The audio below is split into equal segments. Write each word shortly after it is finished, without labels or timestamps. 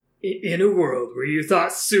In a world where you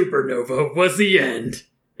thought Supernova was the end,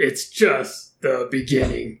 it's just the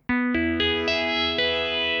beginning.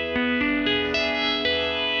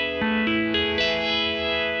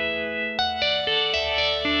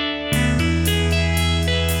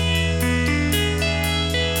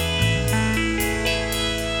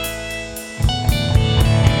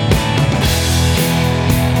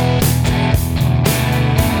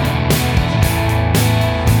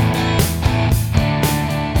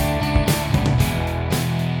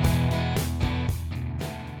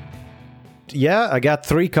 Yeah, I got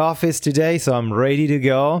 3 coffees today, so I'm ready to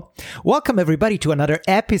go. Welcome, everybody, to another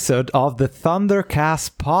episode of the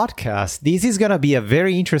ThunderCast podcast. This is going to be a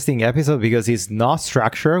very interesting episode because it's not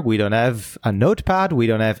structured. We don't have a notepad. We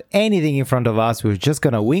don't have anything in front of us. We're just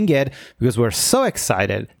going to wing it because we're so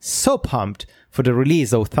excited, so pumped for the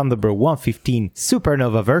release of Thunderbird 115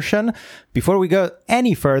 Supernova version. Before we go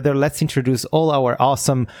any further, let's introduce all our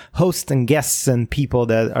awesome hosts and guests and people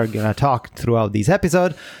that are going to talk throughout this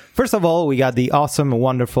episode. First of all, we got the awesome,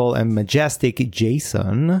 wonderful, and majestic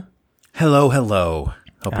Jason. Hello. Hope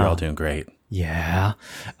you're all doing great. Yeah.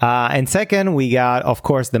 And second, we got, of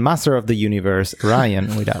course, the master of the universe,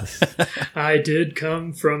 Ryan, with us. I did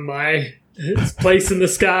come from my place in the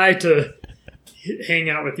sky to hang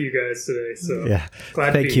out with you guys today, so yeah. Glad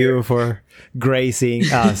to be Thank you here. for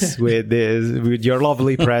gracing us with your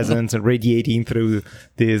lovely presence and radiating through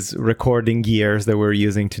these recording gears that we're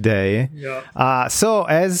using today. Yeah. So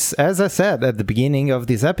as I said at the beginning of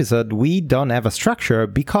this episode, we don't have a structure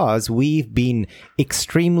because we've been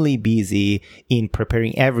extremely busy in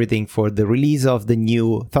preparing everything for the release of the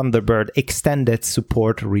new Thunderbird Extended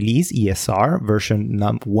Support Release, ESR, version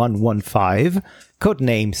 115,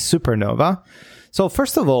 codename Supernova. So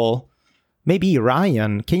first of all, maybe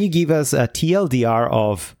Ryan, can you give us a TLDR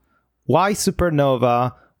of why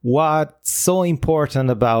Supernova, what's so important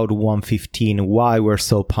about 115, why we're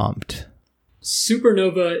so pumped?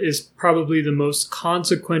 Supernova is probably the most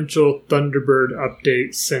consequential Thunderbird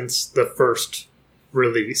update since the first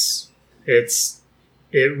release. It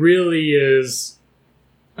really is,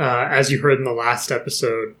 as you heard in the last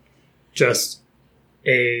episode, just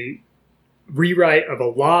a rewrite of a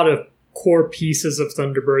lot of core pieces of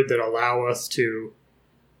Thunderbird that allow us to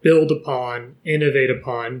build upon, innovate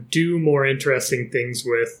upon, do more interesting things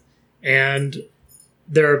with. And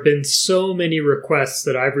there have been so many requests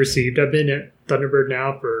that I've received. I've been at Thunderbird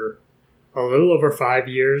now for a little over 5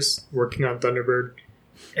 years working on Thunderbird.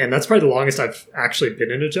 And that's probably the longest I've actually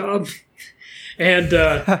been in a job. And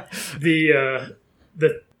the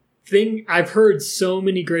thing, I've heard so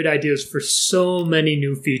many great ideas for so many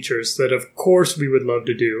new features that of course we would love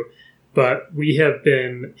to do. But we have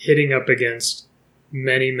been hitting up against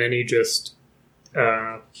many just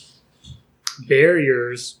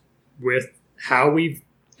barriers with how we've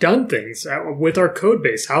done things, with our code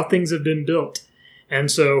base, how things have been built.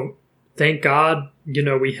 And so, thank God,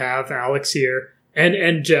 we have Alex here.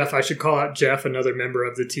 And Jeff, I should call out Jeff, another member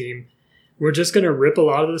of the team. We're just going to rip a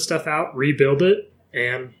lot of the stuff out, rebuild it,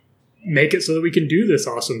 and make it so that we can do this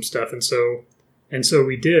awesome stuff. And so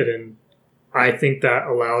we did. And I think that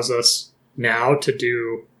allows us now to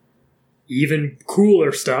do even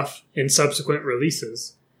cooler stuff in subsequent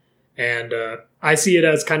releases. And I see it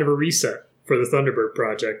as kind of a reset for the Thunderbird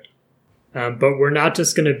project. But we're not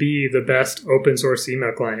just going to be the best open source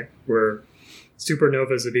email client.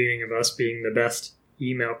 Supernova is the beginning of us being the best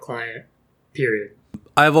email client, period.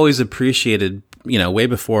 I've always appreciated, way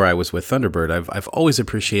before I was with Thunderbird, I've always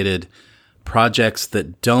appreciated projects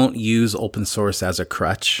that don't use open source as a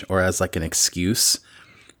crutch or as like an excuse.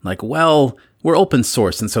 Like, well, we're open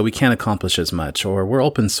source and so we can't accomplish as much, or we're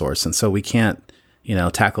open source and so we can't,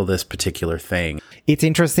 tackle this particular thing. It's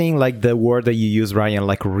interesting, like the word that you use, Ryan,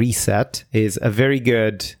 like reset, is a very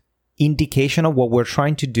good indication of what we're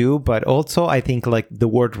trying to do. But also, I think like the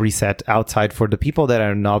word reset outside for the people that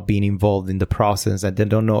are not being involved in the process and they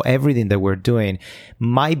don't know everything that we're doing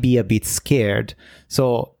might be a bit scared.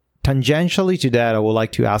 So tangentially to that, I would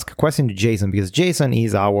like to ask a question to Jason, because Jason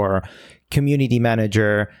is our community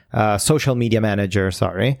manager, social media manager,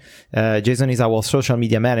 Jason is our social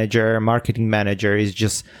media manager, marketing manager, is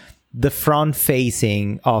just the front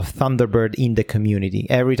facing of Thunderbird in the community.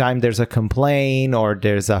 Every time there's a complaint or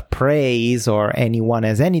there's a praise or anyone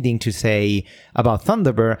has anything to say about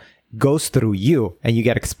Thunderbird, goes through you and you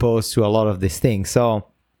get exposed to a lot of these things. So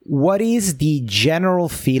what is the general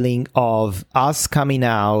feeling of us coming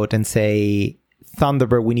out and say,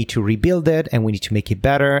 Thunderbird, we need to rebuild it and we need to make it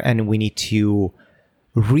better and we need to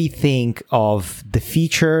rethink of the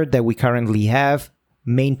feature that we currently have,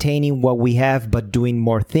 maintaining what we have but doing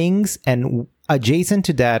more things? And adjacent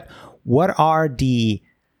to that, what are the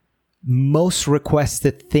most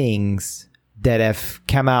requested things that have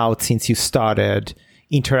come out since you started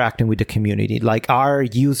interacting with the community? Like, are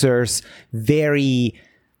users very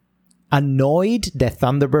annoyed that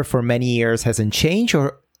Thunderbird for many years hasn't changed,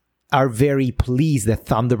 or are very pleased that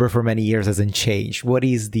Thunderbird for many years hasn't changed? What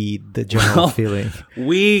is the general feeling?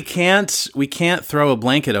 We can't throw a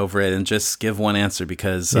blanket over it and just give one answer,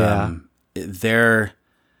 because there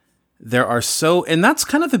are so, and that's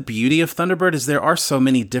kind of the beauty of Thunderbird, is there are so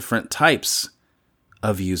many different types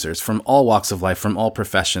of users from all walks of life, from all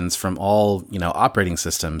professions, from all, operating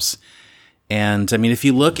systems. And I mean, if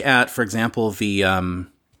you look at, for example, the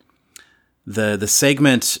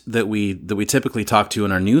segment that we typically talk to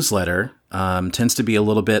in our newsletter tends to be a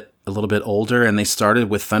little bit older, and they started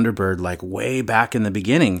with Thunderbird like way back in the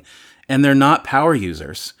beginning, and they're not power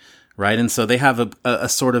users, right? And so they have a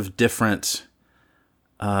sort of different,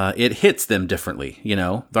 it hits them differently,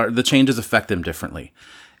 the changes affect them differently.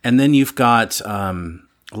 And then you've got a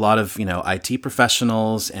lot of, IT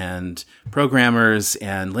professionals and programmers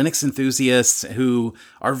and Linux enthusiasts who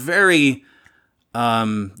are very,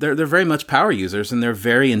 they're very much power users, and they're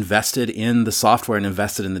very invested in the software and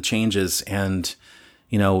invested in the changes. And,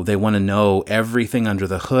 they want to know everything under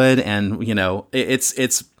the hood. And,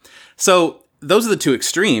 it's so those are the two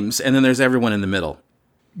extremes. And then there's everyone in the middle.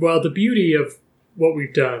 Well, the beauty of what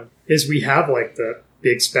we've done is we have like the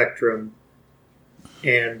big spectrum.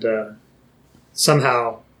 And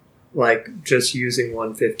somehow, like, just using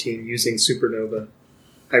 115, using Supernova,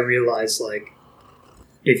 I realized, like,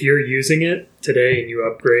 if you're using it today and you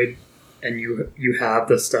upgrade and you have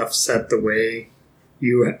the stuff set the way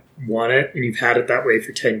you want it, and you've had it that way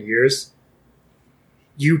for 10 years,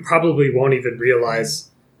 you probably won't even realize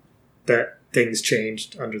that things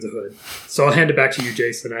changed under the hood. So I'll hand it back to you,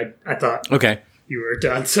 Jason. I thought you were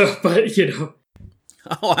done, so, but,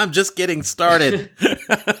 Oh, I'm just getting started.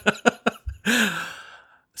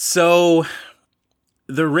 So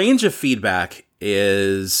the range of feedback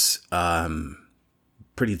is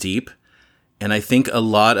pretty deep. And I think a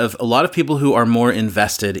lot of people who are more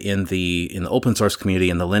invested in the open source community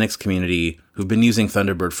and the Linux community, who've been using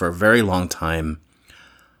Thunderbird for a very long time,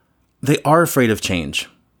 they are afraid of change,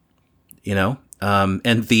 and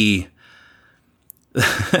the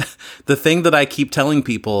the thing that I keep telling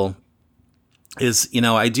people is,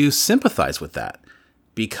 I do sympathize with that,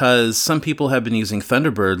 because some people have been using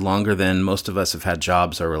Thunderbird longer than most of us have had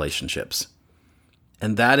jobs or relationships.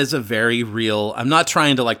 And that is a very real, I'm not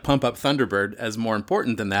trying to like pump up Thunderbird as more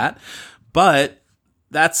important than that, but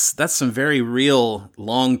that's some very real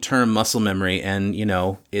long-term muscle memory. And,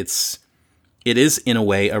 it is in a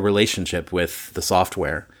way a relationship with the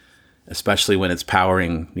software, especially when it's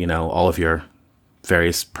powering, all of your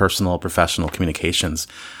various personal, professional communications.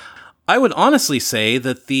 I would honestly say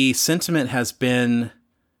that the sentiment has been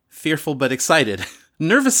fearful but excited,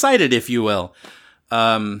 nervous-sided, if you will,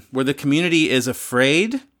 where the community is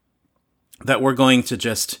afraid that we're going to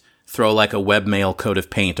just throw like a webmail coat of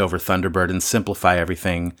paint over Thunderbird and simplify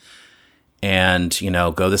everything, and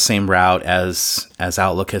go the same route as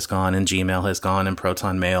Outlook has gone and Gmail has gone and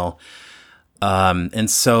Proton Mail. And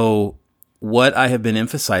so what I have been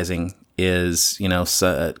emphasizing is,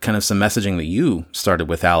 kind of some messaging that you started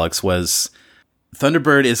with, Alex, was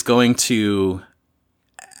Thunderbird is going to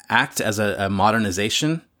act as a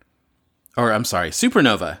modernization, or I'm sorry,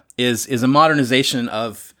 Supernova is a modernization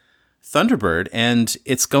of Thunderbird, and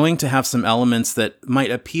it's going to have some elements that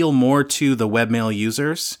might appeal more to the webmail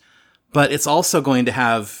users, but it's also going to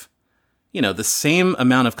have, the same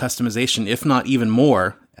amount of customization, if not even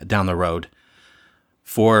more, down the road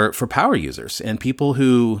for power users and people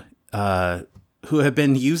who have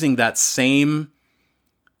been using that same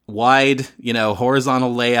wide,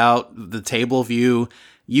 horizontal layout, the table view.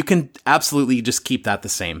 You can absolutely just keep that the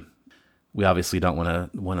same. We obviously don't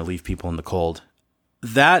want to leave people in the cold.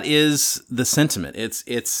 That is the sentiment.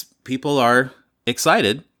 It's people are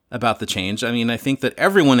excited about the change. I mean, I think that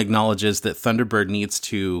everyone acknowledges that Thunderbird needs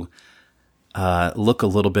to look a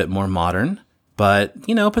little bit more modern. But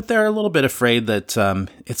they're a little bit afraid that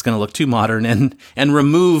it's going to look too modern and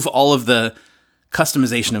remove all of the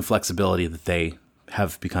customization and flexibility that they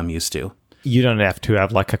have become used to. You don't have to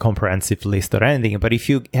have like a comprehensive list or anything, but if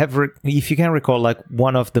you can recall like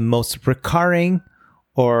one of the most recurring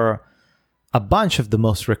or a bunch of the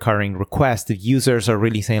most recurring requests, the users are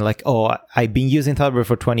really saying like, "Oh, I've been using Thunderbird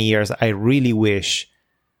for 20 years. I really wish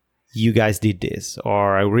you guys did this,"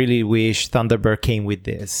 or "I really wish Thunderbird came with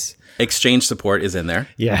this." Exchange support is in there.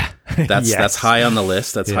 Yeah. That's high on the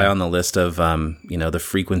list. That's high on the list of, the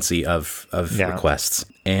frequency of requests.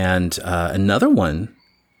 And another one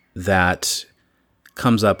that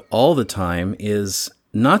comes up all the time is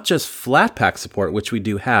not just Flatpak support, which we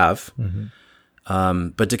do have,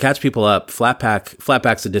 but to catch people up,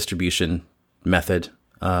 Flatpak's a distribution method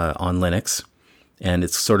on Linux. And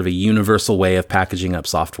it's sort of a universal way of packaging up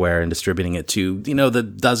software and distributing it to, the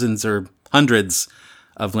dozens or hundreds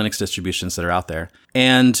of Linux distributions that are out there.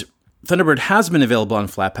 And Thunderbird has been available on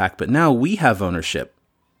Flatpak, but now we have ownership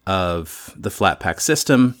of the Flatpak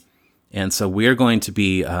system. And so we're going to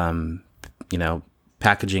be,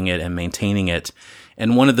 packaging it and maintaining it.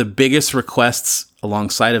 And one of the biggest requests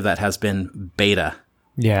alongside of that has been beta.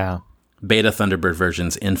 Yeah. Beta Thunderbird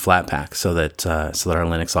versions in Flatpak so that our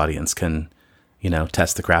Linux audience can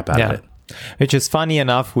test the crap out of it. Which is funny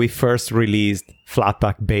enough, we first released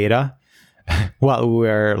Flatpak beta while we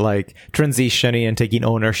were like transitioning and taking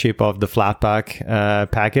ownership of the Flatpak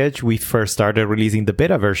package. We first started releasing the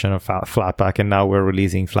beta version of Flatpak, and now we're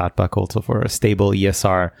releasing Flatpak also for a stable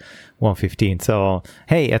ESR 115. So,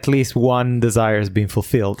 hey, at least one desire has been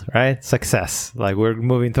fulfilled, right? Success. Like we're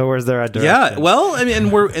moving towards the right direction. Yeah, well, I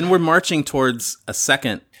mean, and we're marching towards a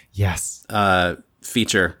second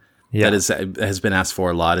feature. That has been asked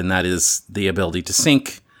for a lot, and that is the ability to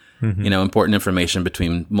sync, important information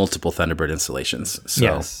between multiple Thunderbird installations. So.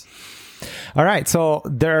 Yes. All right. So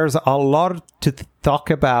there's a lot to talk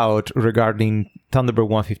about regarding Thunderbird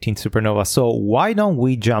 115 Supernova. So why don't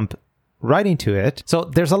we jump right into it? So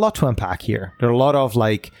there's a lot to unpack here. There are a lot of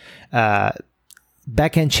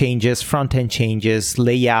backend changes, front-end changes,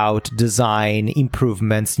 layout, design,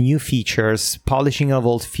 improvements, new features, polishing of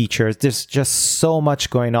old features. There's just so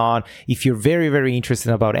much going on. If you're very, very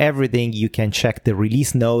interested about everything, you can check the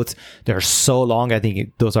release notes. They're so long. I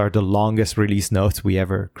think those are the longest release notes we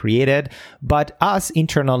ever created. But us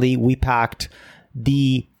internally, we packed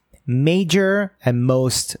the major and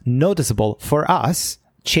most noticeable for us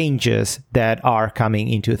changes that are coming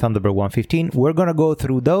into Thunderbird 115. We're going to go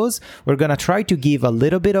through those. We're going to try to give a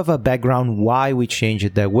little bit of a background why we changed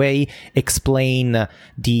it that way, explain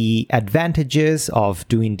the advantages of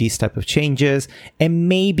doing these type of changes, and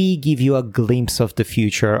maybe give you a glimpse of the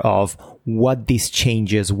future of what these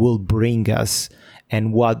changes will bring us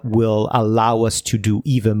and what will allow us to do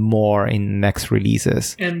even more in next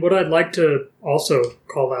releases. And what I'd like to also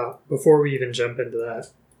call out before we even jump into that,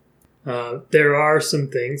 there are some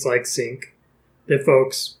things like sync that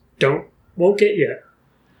folks won't get yet.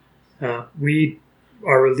 We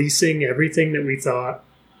are releasing everything that we thought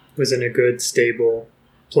was in a good, stable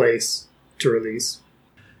place to release.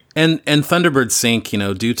 And Thunderbird Sync,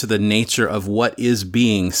 due to the nature of what is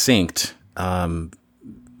being synced,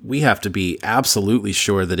 we have to be absolutely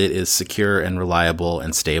sure that it is secure and reliable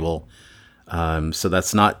and stable. So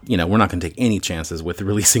that's not, we're not going to take any chances with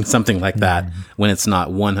releasing something like that when it's not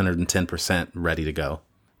 110% ready to go.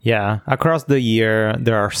 Yeah. Across the year,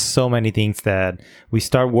 there are so many things that we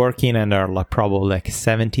start working and are probably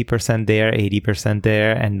 70% there, 80%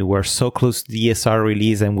 there. And we're so close to the ESR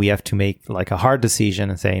release and we have to make a hard decision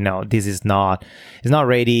and say, no, this is not, it's not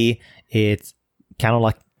ready. It's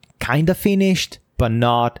kind of finished, but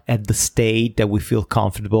not at the state that we feel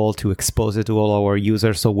comfortable to expose it to all our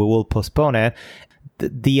users. So we will postpone it.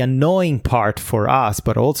 The annoying part for us,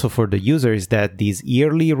 but also for the user, is that this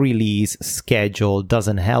yearly release schedule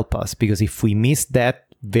doesn't help us, because if we miss that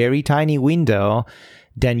very tiny window,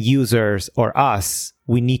 then users or us,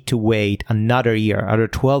 we need to wait another year, another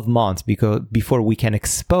 12 months before we can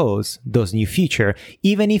expose those new features,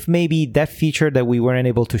 even if maybe that feature that we weren't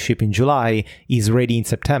able to ship in July is ready in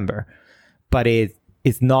September. But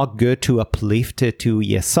it's not good to uplift it to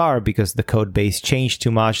ESR because the code base changed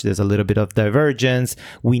too much. There's a little bit of divergence.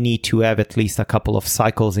 We need to have at least a couple of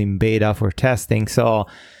cycles in beta for testing. So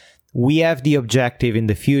we have the objective in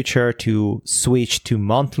the future to switch to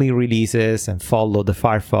monthly releases and follow the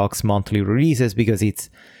Firefox monthly releases, because it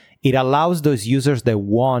allows those users that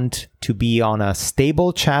want to be on a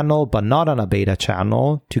stable channel but not on a beta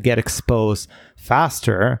channel to get exposed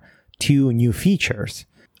faster to new features.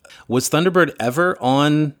 Was Thunderbird ever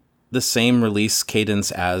on the same release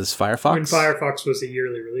cadence as Firefox? When Firefox was a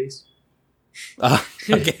yearly release.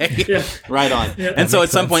 Okay. Yeah. Right on. Yeah. And so at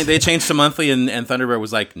some point they changed to monthly and Thunderbird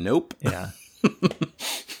was like, nope. Yeah.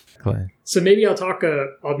 So maybe I'll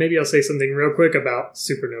say something real quick about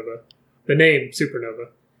Supernova. The name Supernova.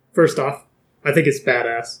 First off, I think it's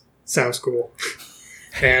badass. Sounds cool.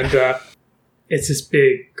 And it's this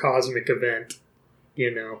big cosmic event,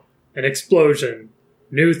 an explosion.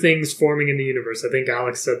 New things forming in the universe. I think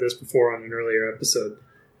Alex said this before on an earlier episode.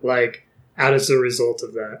 As a result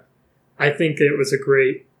of that. I think it was a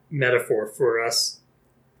great metaphor for us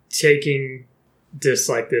taking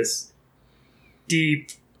this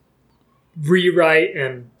deep rewrite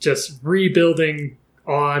and just rebuilding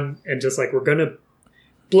on, and just we're going to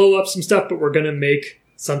blow up some stuff, but we're going to make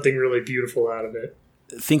something really beautiful out of it.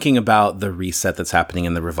 Thinking about the reset that's happening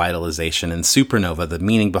in the revitalization and Supernova, the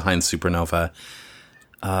meaning behind Supernova,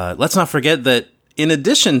 let's not forget that in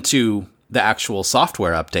addition to the actual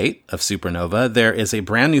software update of Supernova, there is a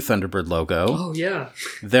brand new Thunderbird logo. Oh, yeah.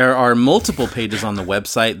 There are multiple pages on the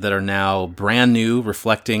website that are now brand new,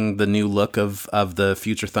 reflecting the new look of the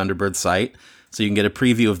future Thunderbird site. So you can get a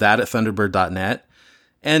preview of that at thunderbird.net.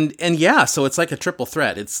 And yeah, so it's like a triple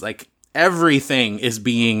threat. It's like everything is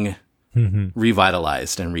being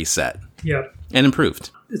revitalized and reset. Yep. And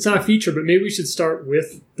improved. It's not a feature, but maybe we should start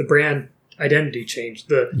with the brand identity change.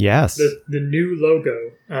 The new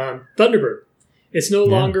logo. Thunderbird. It's no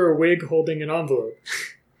longer a wig holding an envelope.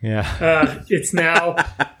 Yeah. It's now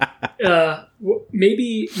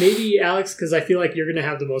maybe Alex, because I feel like you're going to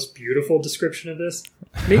have the most beautiful description of this.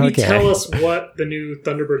 Maybe tell us what the new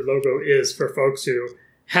Thunderbird logo is for folks who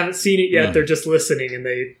haven't seen it yet. They're just listening and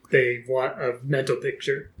they want a mental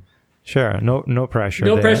picture. Sure. No pressure.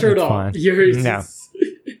 No there. pressure at It's all. fine. Yeah.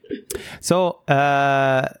 So,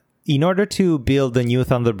 in order to build the new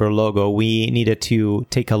Thunderbird logo, we needed to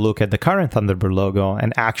take a look at the current Thunderbird logo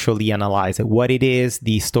and actually analyze it, what it is,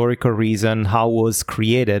 the historical reason, how it was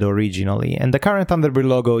created originally. And the current Thunderbird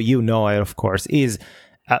logo, you know it, of course, is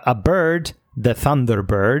a bird, the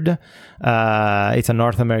Thunderbird. It's a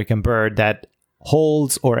North American bird that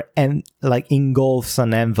holds or engulfs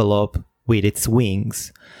an envelope with its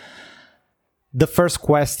wings. The first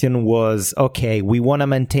question was, okay, we want to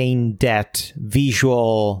maintain that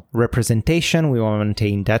visual representation, we want to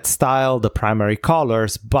maintain that style, the primary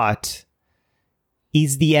colors, but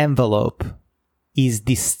is the envelope, is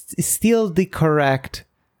this still the correct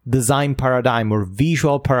design paradigm or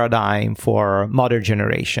visual paradigm for modern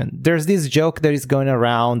generation? There's this joke that is going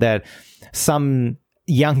around that some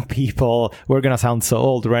young people, we're going to sound so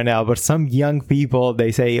old right now, but some young people,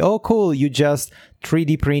 they say, oh, cool, you just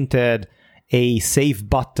 3D printed a save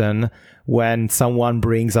button when someone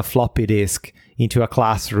brings a floppy disk into a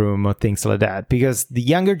classroom or things like that. Because the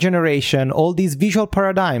younger generation, all these visual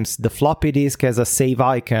paradigms, the floppy disk as a save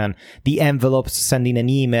icon, the envelopes sending an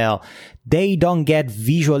email, they don't get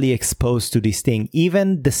visually exposed to this thing.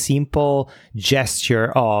 Even the simple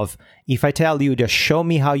gesture of, if I tell you, just show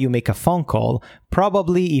me how you make a phone call,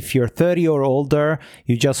 probably if you're 30 or older,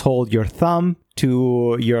 you just hold your thumb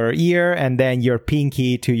to your ear and then your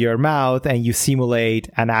pinky to your mouth and you simulate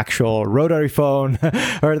an actual rotary phone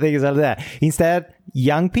or things like that. Instead,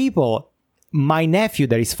 young people, my nephew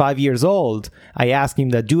that is 5 years old, I asked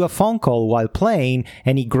him to do a phone call while playing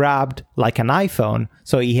and he grabbed like an iPhone.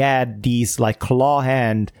 So he had these like claw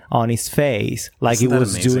hand on his face like he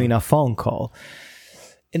was doing a phone call.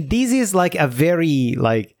 And this is like a very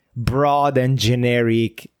like broad and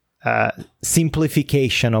generic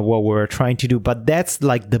simplification of what we're trying to do, but that's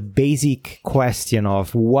like the basic question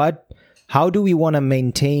of how do we want to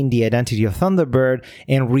maintain the identity of Thunderbird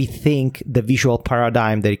and rethink the visual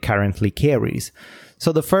paradigm that it currently carries.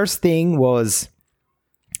 So the first thing was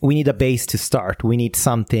we need a base to start. We need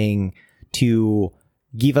something to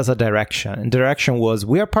give us a direction. And direction was,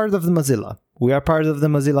 we are part of the Mozilla. We are part of the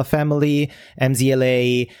Mozilla family,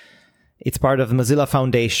 MZLA. It's part of the Mozilla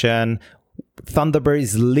Foundation. Thunderbird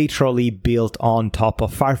is literally built on top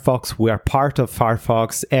of Firefox. We are part of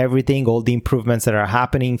Firefox. Everything, all the improvements that are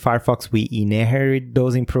happening in Firefox, we inherit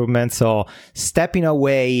those improvements. So stepping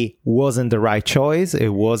away wasn't the right choice. It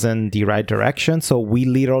wasn't the right direction. So we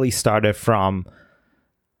literally started from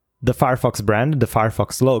the Firefox brand, the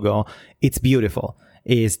Firefox logo. It's beautiful.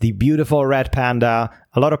 It's the beautiful red panda.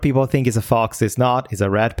 A lot of people think it's a fox. It's not. It's a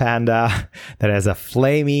red panda that has a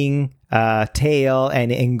flaming tail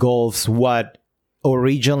and engulfs what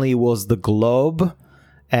originally was the globe.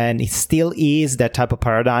 And it still is that type of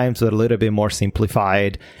paradigm, so a little bit more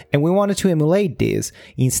simplified. And we wanted to emulate this.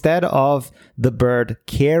 Instead of the bird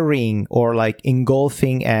carrying or like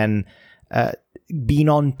engulfing and being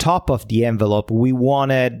on top of the envelope, we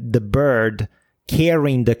wanted the bird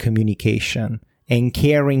carrying the communication and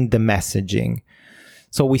carrying the messaging.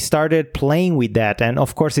 So we started playing with that. And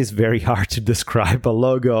of course, it's very hard to describe a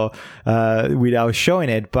logo without showing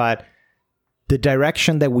it. But the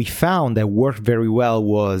direction that we found that worked very well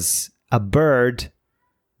was a bird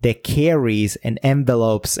that carries and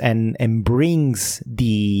envelopes and brings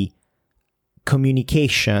the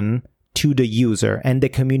communication to the user. And the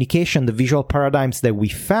communication, the visual paradigms that we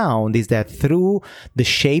found is that through the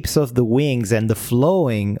shapes of the wings and the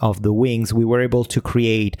flowing of the wings, we were able to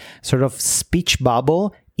create sort of speech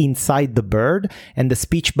bubble inside the bird. And the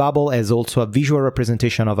speech bubble is also a visual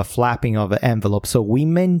representation of a flapping of an envelope. So we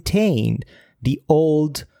maintained the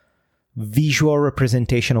old visual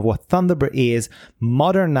representation of what Thunderbird is,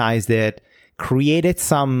 modernized it, created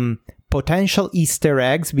some potential Easter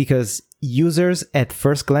eggs, because users at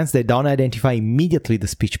first glance, they don't identify immediately the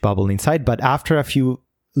speech bubble inside, but after a few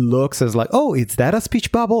looks, it's like, oh, is that a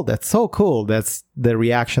speech bubble? That's so cool. That's the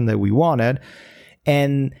reaction that we wanted.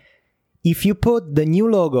 And if you put the new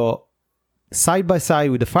logo side by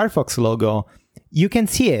side with the Firefox logo, you can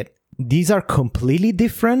see it. These are completely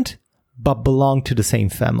different, but belong to the same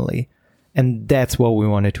family. And that's what we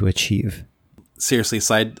wanted to achieve. Seriously,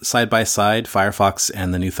 side by side, Firefox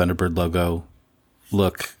and the new Thunderbird logo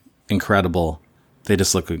look incredible. They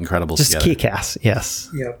just look incredible just together. Kick-ass, yes.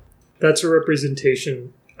 Yeah. That's a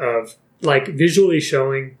representation of, like, visually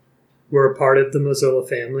showing we're a part of the Mozilla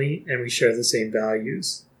family and we share the same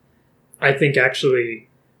values. I think actually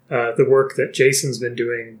the work that Jason's been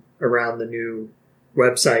doing around the new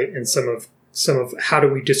website and some of how do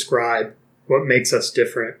we describe what makes us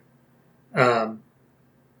different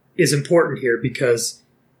is important here, because,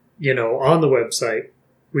 you know, on the website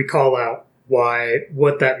we call out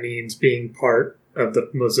what that means being part of the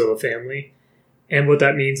Mozilla family. And what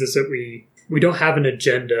that means is that we don't have an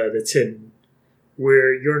agenda that's hidden,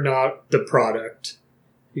 where you're not the product.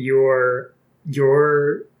 You're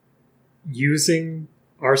using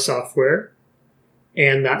our software,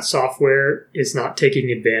 and that software is not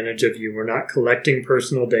taking advantage of you. We're not collecting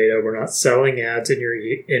personal data. We're not selling ads in your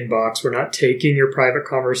inbox. We're not taking your private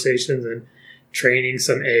conversations and training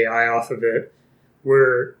some AI off of it.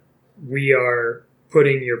 We are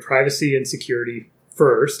putting your privacy and security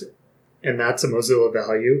first, and that's a Mozilla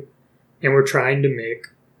value. And we're trying to make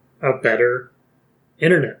a better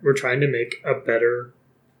internet. We're trying to make a better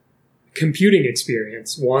computing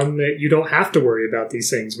experience, one that you don't have to worry about these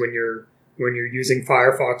things when you're using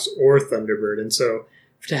Firefox or Thunderbird. And so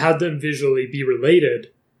to have them visually be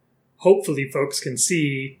related, hopefully folks can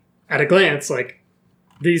see at a glance, like,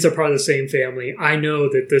 these are part of the same family. I know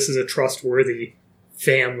that this is a trustworthy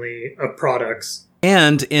family of products.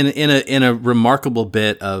 And in a remarkable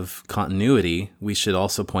bit of continuity, we should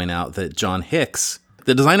also point out that John Hicks,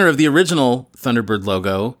 the designer of the original Thunderbird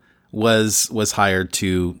logo, was hired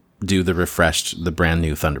to do the brand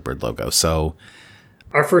new Thunderbird logo. So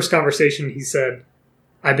our first conversation, he said,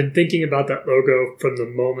 I've been thinking about that logo from the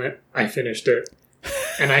moment I finished it,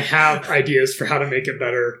 and I have ideas for how to make it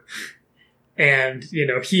better. And, you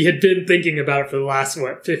know, he had been thinking about it for the last,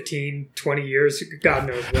 15, 20 years, God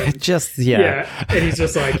knows when. Yeah. And he's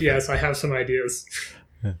just like, yes, I have some ideas.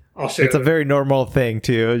 I'll share It's them. a very normal thing,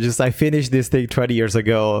 too. Just, I finished this thing 20 years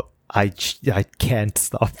ago. I can't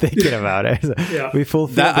stop thinking about it. Yeah. We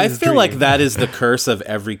fulfilled that, I this feel dream. like that is the curse of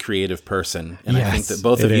every creative person. And I think that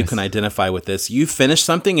both of you can identify with this. You finish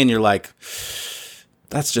something and you're like,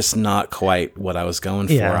 that's just not quite what I was going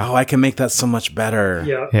for. Oh, I can make that so much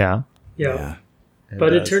better. Yeah.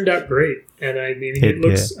 But it turned out great. And I mean, it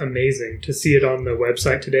looks amazing to see it on the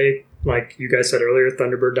website today. Like you guys said earlier,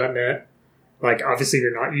 thunderbird.net. Like, obviously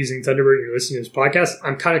you're not using Thunderbird, you're listening to this podcast.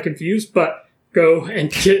 I'm kind of confused, but go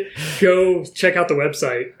check out the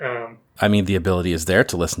website. I mean, the ability is there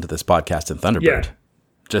to listen to this podcast in Thunderbird. Yeah.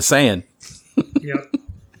 Just saying. Yep.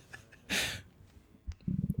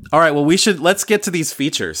 All right, well, let's get to these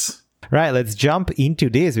features. Right, let's jump into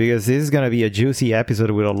this, because this is going to be a juicy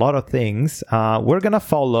episode with a lot of things. We're going to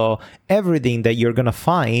follow everything that you're going to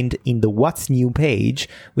find in the What's New page,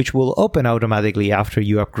 which will open automatically after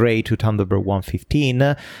you upgrade to Thunderbird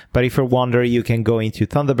 1.15. But if you're wondering, you can go into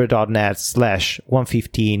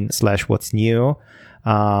thunderbird.net/115/what's new.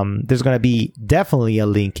 There's going to be definitely a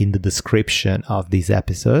link in the description of this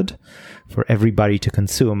episode for everybody to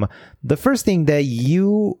consume. The first thing that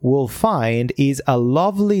you will find is a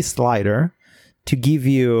lovely slider to give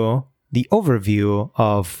you the overview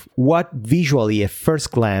of what visually at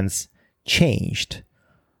first glance changed.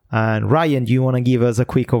 And Ryan, do you want to give us a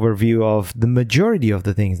quick overview of the majority of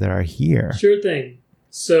the things that are here? Sure thing.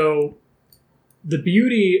 So the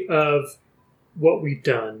beauty of what we've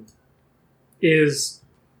done is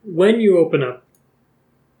when you open up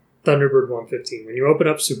Thunderbird 1.15, when you open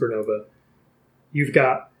up Supernova, you've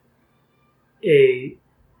got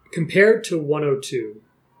compared to 102,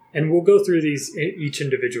 and we'll go through these each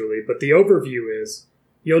individually, but the overview is,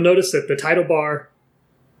 you'll notice that the title bar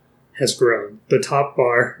has grown. The top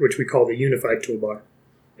bar, which we call the unified toolbar,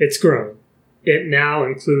 it's grown. It now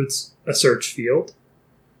includes a search field.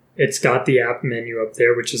 It's got the app menu up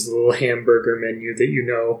there, which is the little hamburger menu that you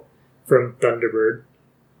know from Thunderbird.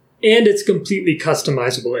 And it's completely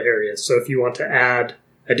customizable areas. So if you want to add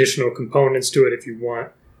additional components to it, if you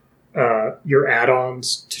want your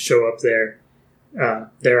add-ons to show up there,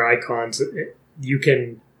 their icons, you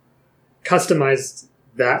can customize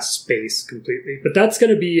that space completely. But that's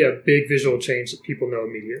going to be a big visual change that people know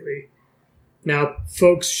immediately. Now,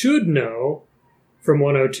 folks should know from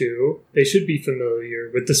 102, they should be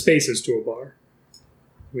familiar with the Spaces toolbar,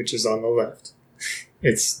 which is on the left.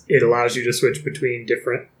 It allows you to switch between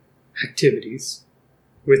different activities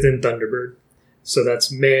within Thunderbird. So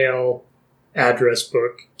that's mail, address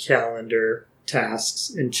book, calendar, tasks,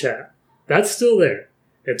 and chat. That's still there.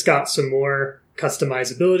 It's got some more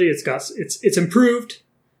customizability. It's improved,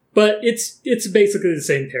 but it's basically the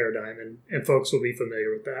same paradigm, and folks will be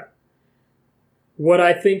familiar with that. What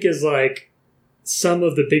I think is like some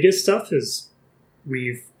of the biggest stuff is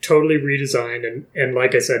we've totally redesigned, and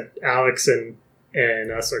like I said, Alex and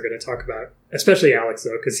us are going to talk about, especially Alex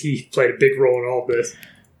though, because he played a big role in all of this.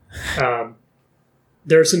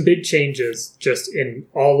 There are some big changes just in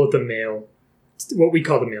all of the mail, what we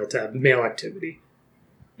call the mail tab, the mail activity.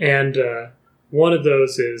 And one of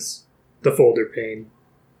those is the folder pane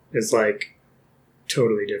is like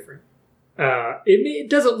totally different. It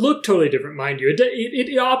doesn't look totally different, mind you.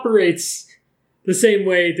 It operates the same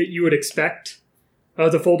way that you would expect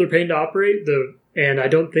the folder pane to operate. And I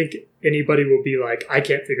don't think anybody will be like, I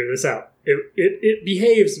can't figure this out. It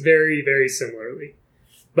behaves very, very similarly.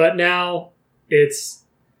 But now it's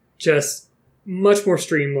just much more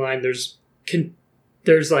streamlined. There's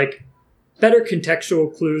like better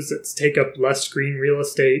contextual clues that take up less screen real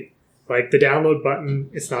estate. Like the download button,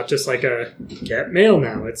 it's not just like a get mail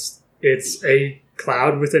now. It's a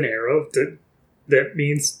cloud with an arrow that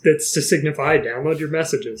means that's to signify download your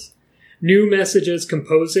messages. New messages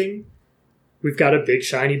composing, we've got a big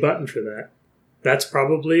shiny button for that. That's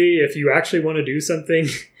probably, if you actually want to do something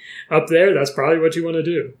up there, that's probably what you want to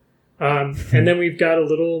do. And then we've got a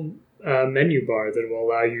little menu bar that will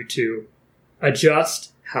allow you to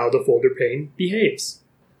adjust how the folder pane behaves.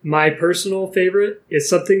 My personal favorite is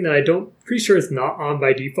something that pretty sure is not on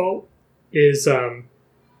by default, is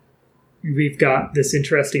we've got this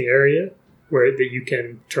interesting area that you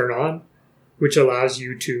can turn on, which allows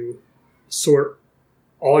you to sort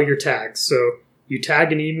all your tags. So you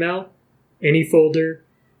tag an email, any folder,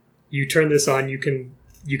 you turn this on, you can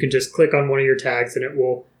just click on one of your tags and it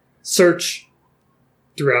will search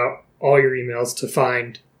throughout all your emails to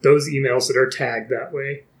find those emails that are tagged that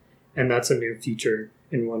way. And that's a new feature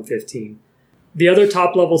in 115. The other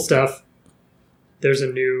top level stuff, there's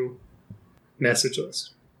a new message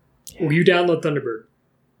list. When you download Thunderbird,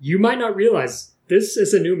 you might not realize this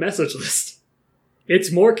is a new message list.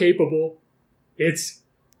 It's more capable. It's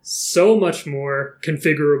so much more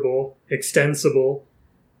configurable, extensible.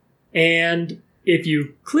 And if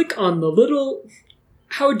you click on the little,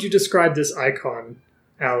 how would you describe this icon,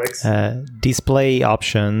 Alex? Display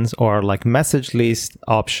options or like message list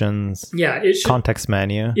options. Yeah, it should, context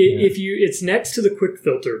menu. It's next to the quick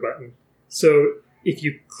filter button. So if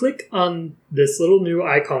you click on this little new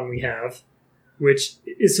icon we have, which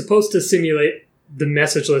is supposed to simulate the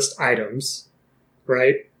message list items,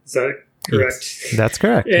 right? Is that correct? Yes, that's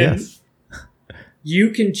correct. And yes. You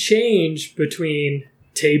can change between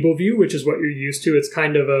table view, which is what you're used to. It's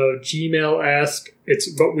kind of a Gmail-esque. It's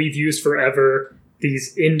what we've used forever.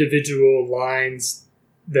 These individual lines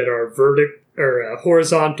that are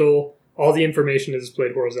horizontal. All the information is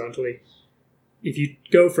displayed horizontally. If you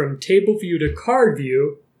go from table view to card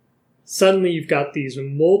view, suddenly you've got these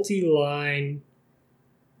multi-line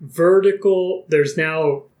vertical. There's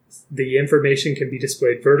now the information can be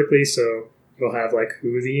displayed vertically, so you'll have like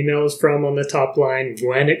who the email is from on the top line,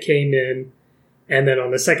 when it came in, and then on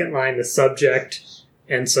the second line, the subject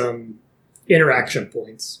and some interaction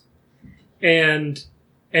points. And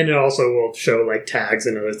it also will show like tags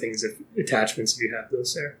and other things, attachments if you have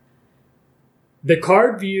those there. The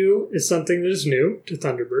card view is something that is new to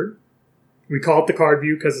Thunderbird. We call it the card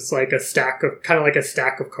view because it's like a stack of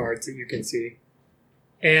cards that you can see.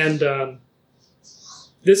 And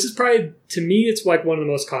this is probably, to me, it's like one of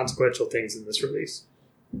the most consequential things in this release.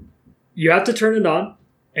 You have to turn it on,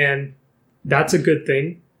 and that's a good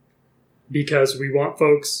thing because we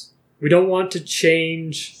don't want to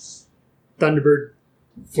change Thunderbird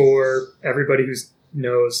for everybody who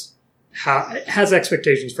knows has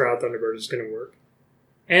expectations for how Thunderbird is going to work.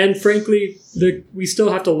 And frankly, we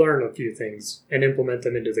still have to learn a few things and implement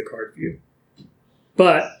them into the card view.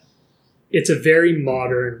 But it's a very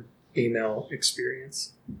modern email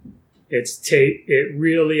experience. It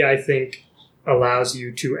really, I think, allows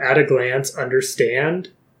you to, at a glance, understand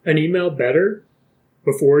an email better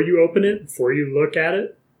before you open it, before you look at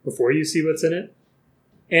it, before you see what's in it.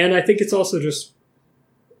 And I think it's also just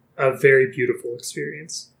a very beautiful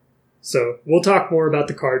experience. So we'll talk more about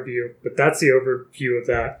the card view, but that's the overview of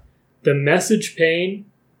that. The message pane,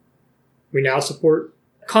 we now support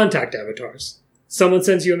contact avatars. Someone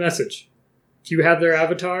sends you a message. If you have their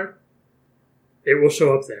avatar, it will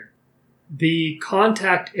show up there. The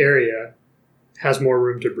contact area has more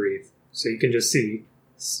room to breathe. So you can just see,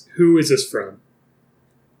 who is this from?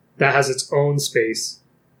 That has its own space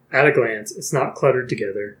at a glance. It's not cluttered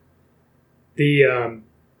together. The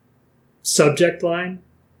subject line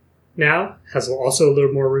now has also a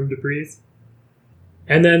little more room to breathe.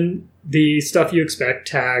 And then the stuff you expect,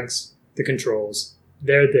 tags, the controls,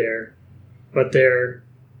 they're there, but they're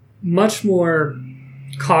much more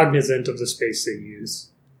cognizant of the space they use.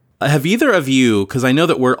 Have either of you, because I know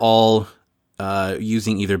that we're all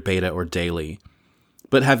using either beta or daily,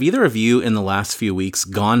 but have either of you in the last few weeks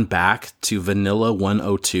gone back to vanilla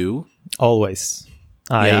 102? Always.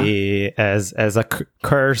 Yeah. As a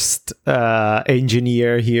cursed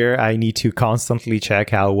engineer here, I need to constantly check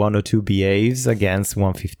how 102 behaves against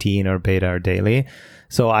 115 or beta or daily.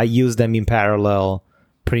 So I use them in parallel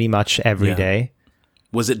pretty much every day.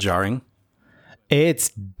 Was it jarring? It's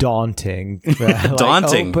daunting.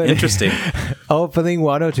 Daunting. Interesting. Opening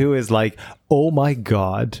 102 is like, oh my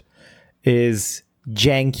God, is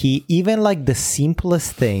janky. Even like the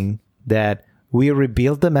simplest thing that we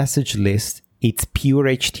rebuilt the message list, it's pure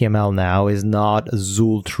HTML now, is not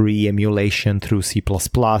Zool 3 emulation through C++,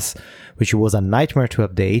 which was a nightmare to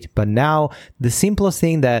update. But now the simplest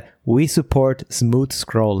thing that we support smooth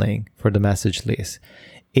scrolling for the message list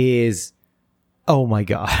is, oh my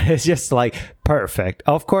God, it's just like perfect.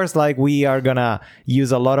 Of course, like we are gonna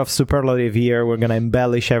use a lot of superlative here. We're gonna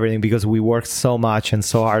embellish everything because we worked so much and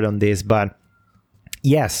so hard on this. But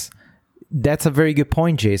yes, that's a very good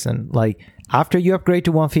point, Jason. Like after you upgrade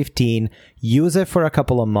to 115, use it for a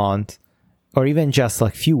couple of months or even just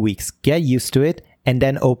like few weeks, get used to it, and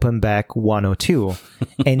then open back 102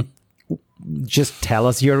 and just tell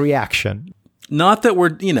us your reaction. Not that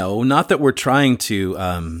we're trying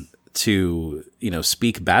to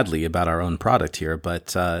speak badly about our own product here,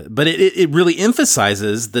 but it really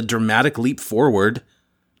emphasizes the dramatic leap forward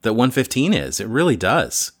that 115 is. It really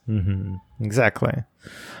does. Mm-hmm. Exactly.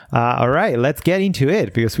 All right, let's get into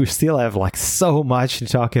it because we still have like so much to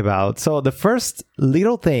talk about. So the first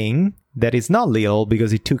little thing that is not little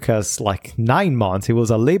because it took us like 9 months, it was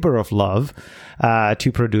a labor of love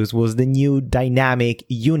to produce, was the new dynamic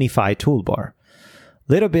unified toolbar.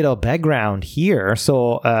 Little bit of background here.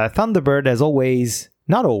 So Thunderbird has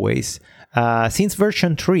not always, since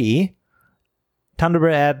version 3,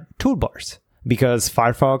 Thunderbird had toolbars because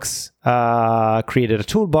Firefox created a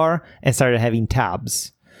toolbar and started having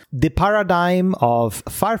tabs. The paradigm of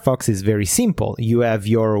Firefox is very simple. You have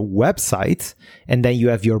your website and then you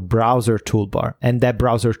have your browser toolbar. And that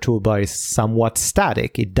browser toolbar is somewhat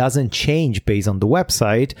static. It doesn't change based on the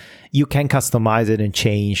website. You can customize it and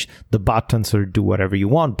change the buttons or do whatever you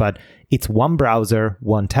want, but it's one browser,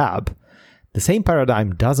 one tab. The same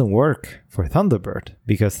paradigm doesn't work for Thunderbird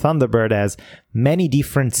because Thunderbird has many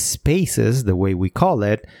different spaces, the way we call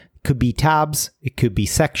it. Could be tabs, it could be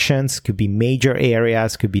sections, could be major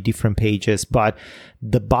areas, could be different pages, but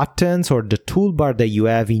the buttons or the toolbar that you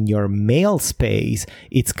have in your mail space,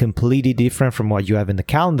 it's completely different from what you have in the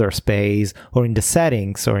calendar space or in the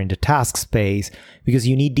settings or in the task space because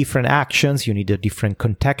you need different actions, you need a different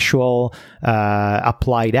contextual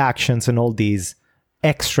applied actions and all these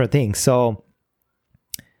extra things. So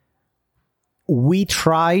we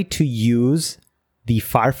try to use the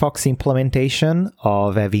Firefox implementation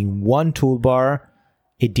of having one toolbar.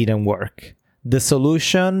 It didn't work. The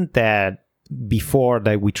solution that before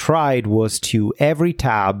that we tried was to every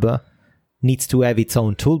tab needs to have its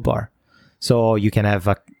own toolbar. So you can have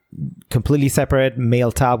a completely separate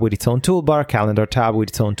mail tab with its own toolbar, calendar tab with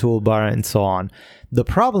its own toolbar, and so on. The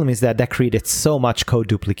problem is that created so much code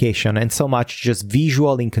duplication and so much just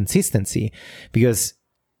visual inconsistency because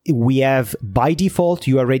we have, by default,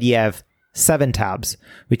 you already have 7 tabs,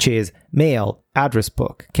 which is mail, address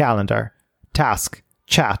book, calendar, task,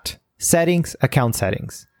 chat, settings, account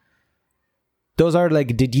settings. Those are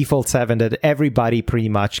like the default 7 that everybody pretty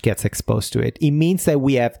much gets exposed to it. It means that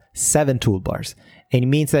we have 7 toolbars. And it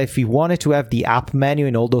means that if we wanted to have the app menu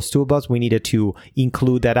in all those toolbars, we needed to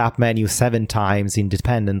include that app menu 7 times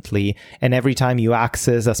independently. And every time you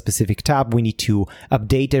access a specific tab, we need to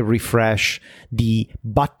update and refresh the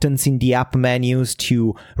buttons in the app menus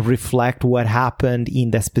to reflect what happened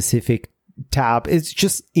in the specific tab. It's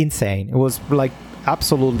just insane. It was like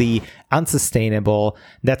absolutely unsustainable.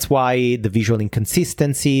 That's why the visual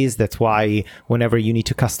inconsistencies, that's why whenever you need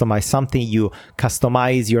to customize something, you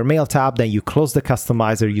customize your mail tab, then you close the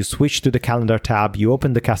customizer, you switch to the calendar tab, you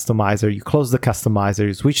open the customizer, you close the customizer,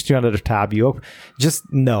 you switch to another tab,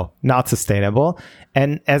 not sustainable.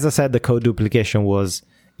 And as I said, the code duplication was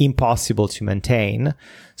impossible to maintain.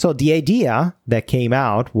 So the idea that came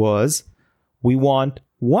out was we want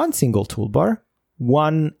one single toolbar,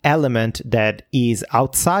 one element that is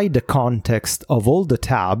outside the context of all the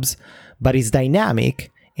tabs, but is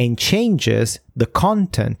dynamic and changes the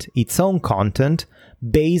content, its own content,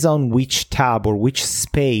 based on which tab or which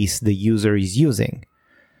space the user is using.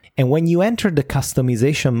 And when you enter the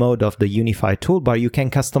customization mode of the unified toolbar, you can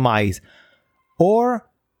customize or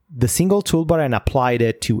the single toolbar and apply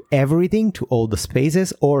it to everything, to all the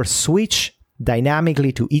spaces, or switch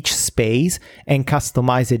dynamically to each space and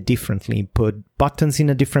customize it differently. Put buttons in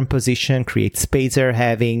a different position, create spacer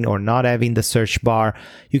having or not having the search bar.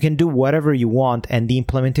 You can do whatever you want, and the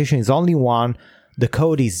implementation is only one. The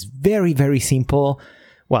code is very, very simple.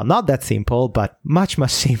 Well, not that simple, but much,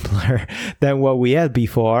 much simpler than what we had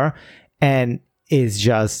before, and is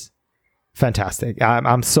just fantastic.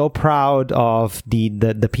 I'm so proud of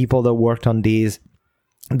the people that worked on these.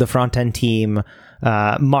 The front end team,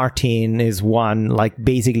 Martin is one, like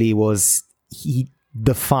basically he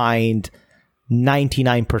defined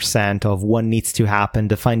 99% of what needs to happen,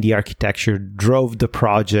 defined the architecture, drove the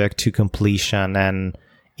project to completion, and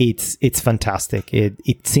it's fantastic.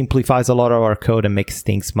 It simplifies a lot of our code and makes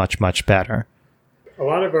things much, much better. A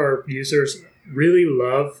lot of our users really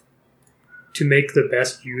love to make the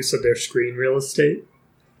best use of their screen real estate,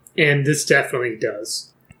 and this definitely does.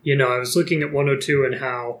 You know, I was looking at 102 and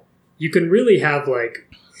how you can really have,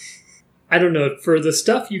 like, I don't know, for the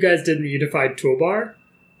stuff you guys did in the unified toolbar,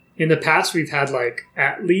 in the past we've had, like,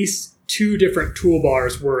 at least 2 different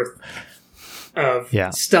toolbars worth of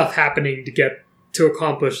stuff happening to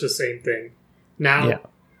accomplish the same thing. Now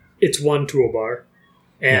it's one toolbar.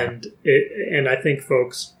 And and I think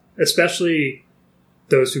folks, especially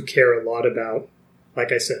those who care a lot about,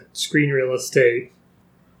 like I said, screen real estate,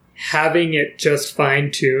 having it just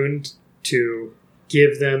fine-tuned to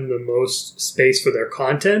give them the most space for their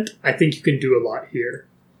content, I think you can do a lot here.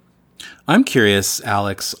 I'm curious,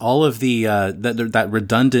 Alex, all of the that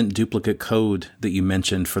redundant duplicate code that you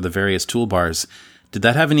mentioned for the various toolbars, did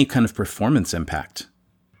that have any kind of performance impact?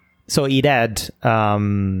 So it had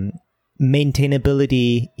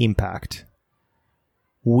maintainability impact.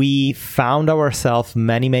 We found ourselves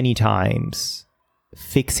many, many times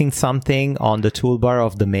fixing something on the toolbar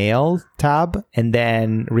of the mail tab and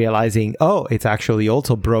then realizing, oh, it's actually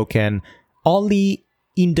also broken only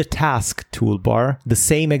in the task toolbar, the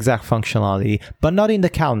same exact functionality, but not in the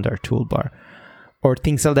calendar toolbar, or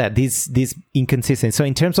things like that. These inconsistencies. So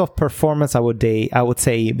in terms of performance, I would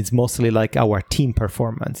say it's mostly like our team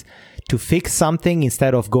performance. To fix something,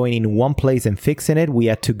 instead of going in one place and fixing it, we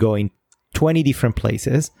had to go in 20 different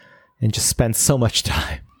places and just spend so much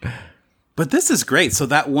time. But this is great. So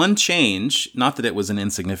that one change, not that it was an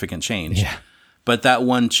insignificant change, but that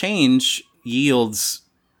one change yields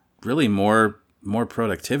really more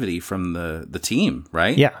productivity from the team,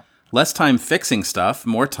 right? Yeah. Less time fixing stuff,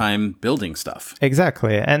 more time building stuff.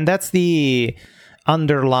 Exactly. And that's the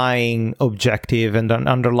underlying objective and an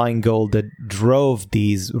underlying goal that drove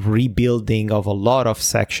these rebuilding of a lot of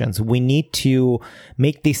sections. We need to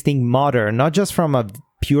make this thing modern, not just from a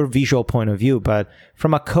pure visual point of view, but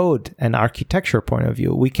from a code and architecture point of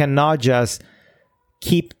view. We cannot just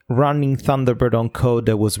keep running Thunderbird on code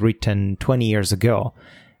that was written 20 years ago.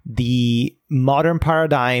 The modern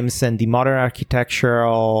paradigms and the modern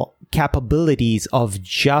architectural capabilities of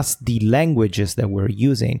just the languages that we're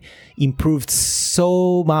using improved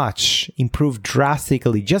so much, improved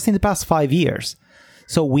drastically just in the past 5 years.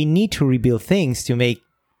 So we need to rebuild things to make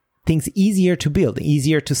things easier to build,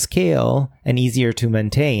 easier to scale, and easier to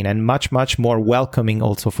maintain, and much, much more welcoming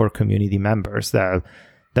also for community members.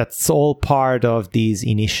 That's all part of this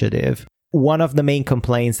initiative. One of the main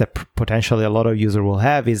complaints that potentially a lot of users will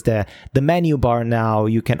have is that the menu bar now,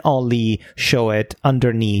 you can only show it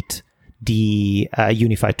underneath the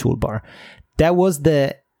unified toolbar. That was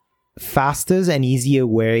the fastest and easier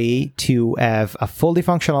way to have a fully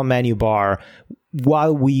functional menu bar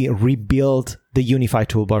while we rebuild the unified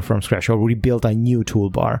toolbar from scratch, or rebuild a new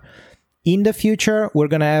toolbar. In the future, we're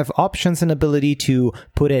going to have options and ability to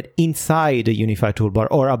put it inside the unified toolbar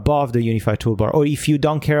or above the unified toolbar. Or if you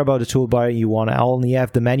don't care about the toolbar, you want to only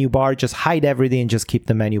have the menu bar, just hide everything and just keep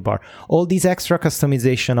the menu bar. All these extra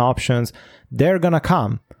customization options, they're going to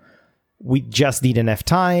come. We just didn't have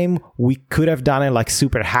time. We could have done it like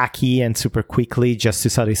super hacky and super quickly just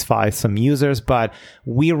to satisfy some users, but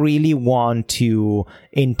we really want to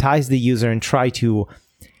entice the user and try to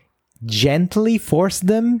gently force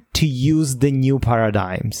them to use the new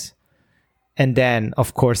paradigms. and then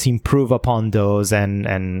of course improve upon those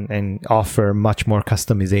and offer much more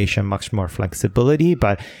customization, much more flexibility.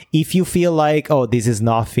 But if you feel like, oh, this is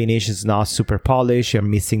not finished, it's not super polished, you're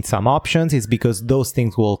missing some options, it's because those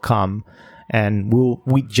things will come, and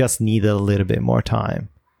we just need a little bit more time.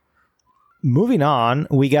 Moving on,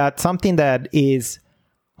 we got something that is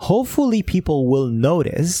hopefully people will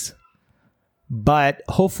notice, but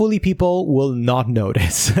hopefully people will not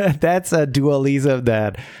notice. That's a dualism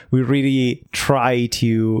that we really try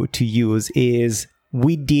to use. Is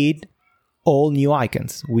we did all new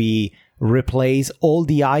icons. We replaced all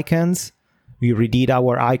the icons. We redid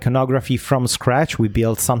our iconography from scratch. We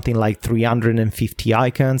built something like 350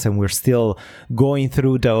 icons, and we're still going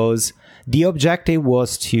through those. The objective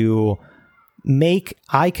was to make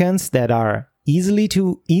icons that are easy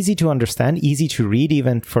to understand, easy to read,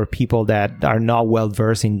 even for people that are not well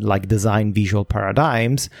versed in like design visual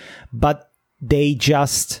paradigms, but they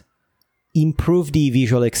just improve the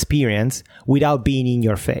visual experience without being in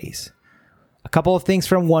your face. A couple of things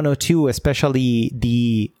from 102, especially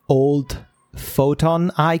the old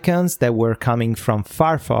photon icons that were coming from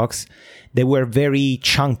Firefox. They were very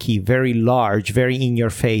chunky, very large, very in your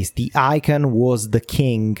face. The icon was the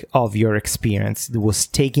king of your experience. It was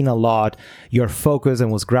taking a lot your focus and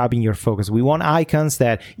was grabbing your focus. We want icons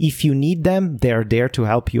that if you need them, they're there to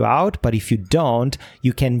help you out. But if you don't,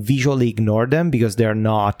 you can visually ignore them because they're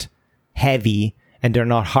not heavy and they're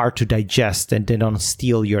not hard to digest and they don't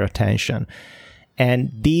steal your attention.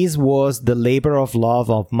 And this was the labor of love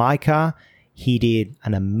of Micah. He did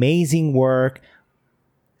an amazing work.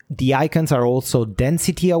 The icons are also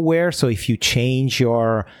density aware. So if you change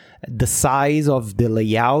the size of the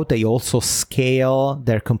layout, they also scale.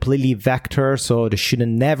 They're completely vector. So they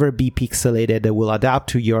shouldn't never be pixelated. They will adapt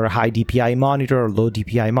to your high DPI monitor or low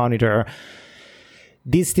DPI monitor.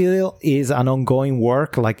 This still is an ongoing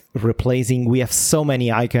work, like replacing. We have so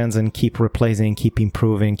many icons and keep replacing, keep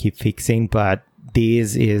improving, keep fixing. But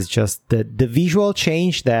this is just the visual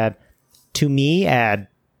change that to me had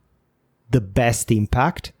the best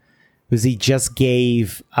impact, because it just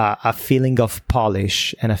gave a feeling of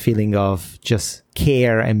polish and a feeling of just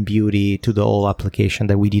care and beauty to the whole application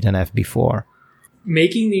that we didn't have before.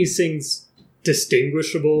 Making these things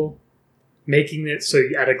distinguishable, making it so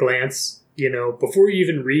at a glance, before you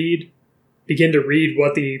even begin to read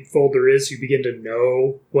what the folder is, you begin to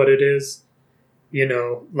know what it is.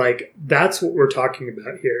 That's what we're talking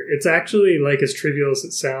about here. It's actually, like, as trivial as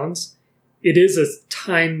it sounds, it is a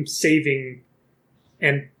time-saving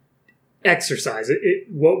and exercise.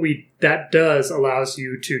 That does allows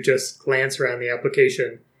you to just glance around the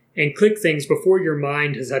application and click things before your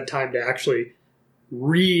mind has had time to actually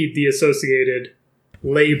read the associated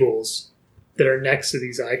labels that are next to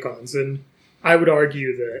these icons. And I would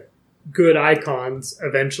argue that good icons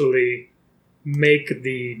eventually make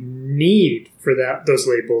the need for those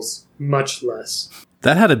labels much less.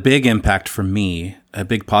 That had a big impact for me, a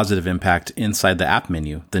big positive impact inside the app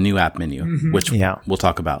menu, the new app menu, which we'll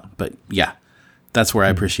talk about. But yeah, that's where I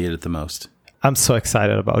appreciate it the most. I'm so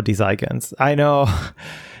excited about these icons. I know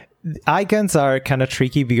icons are kind of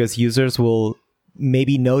tricky because users will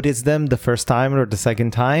maybe notice them the first time or the second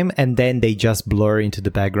time, and then they just blur into the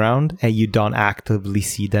background and you don't actively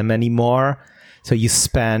see them anymore. So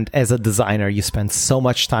as a designer, you spend so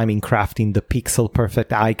much time in crafting the pixel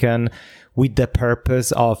perfect icon with the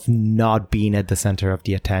purpose of not being at the center of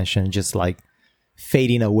the attention, just like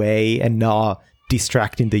fading away and not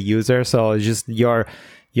distracting the user. So it's just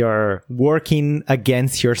you're working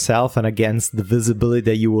against yourself and against the visibility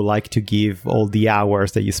that you would like to give all the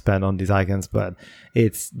hours that you spend on these icons. But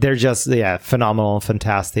they're just phenomenal,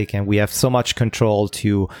 fantastic, and we have so much control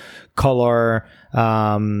to color,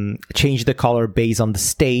 change the color based on the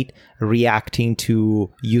state, reacting to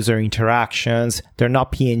user interactions. They're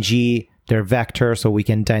not PNG. They're vector, so we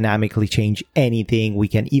can dynamically change anything. We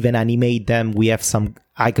can even animate them. We have some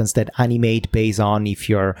icons that animate based on if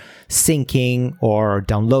you're syncing or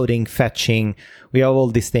downloading, fetching. We have all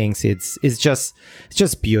these things. It's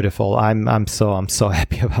just beautiful. I'm so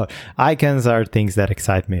happy about icons. Are things that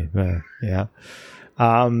excite me.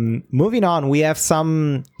 Moving on, we have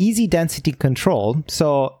some easy density control.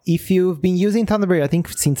 So if you've been using Thunderbird, I think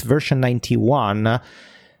since version 91.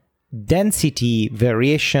 Density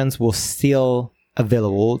variations was still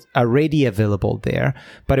already available there,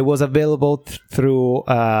 but it was available through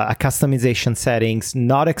a customization settings,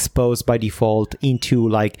 not exposed by default into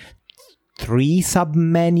like 3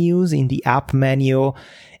 sub-menus in the app menu,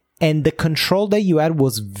 and the control that you had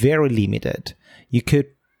was very limited. You could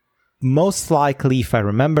most likely, if I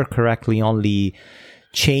remember correctly, only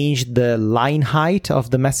changed the line height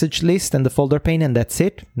of the message list and the folder pane, and that's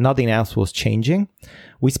it. Nothing else was changing.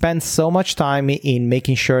 We spent so much time in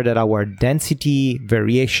making sure that our density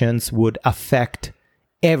variations would affect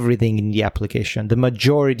everything in the application, the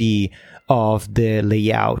majority of the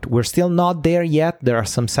layout. We're still not there yet. There are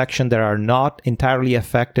some sections that are not entirely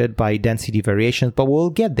affected by density variations, but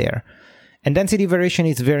we'll get there. And density variation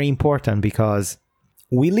is very important because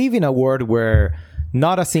we live in a world where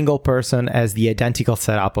not a single person has the identical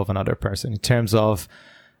setup of another person in terms of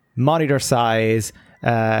monitor size,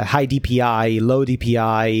 high DPI, low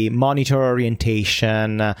DPI, monitor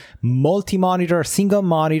orientation, multi-monitor, single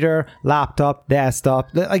monitor, laptop, desktop.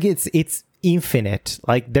 Like it's infinite.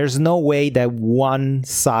 Like there's no way that one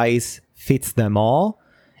size fits them all.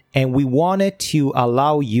 And we wanted to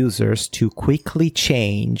allow users to quickly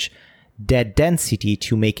change that density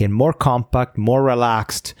to make it more compact, more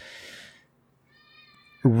relaxed,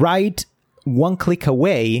 right one click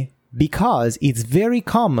away, because it's very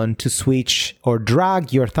common to switch or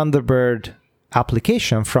drag your Thunderbird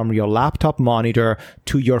application from your laptop monitor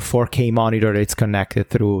to your 4K monitor that's connected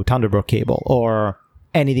through Thunderbird cable or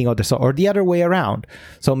anything of the sort, or the other way around.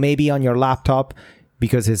 So maybe on your laptop,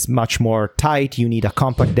 because it's much more tight, you need a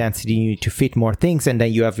compact density, you need to fit more things, and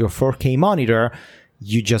then you have your 4K monitor,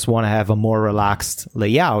 you just want to have a more relaxed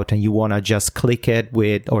layout and you want to just click it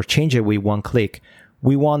with or change it with one click.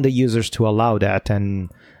 We want the users to allow that, and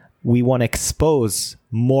we want to expose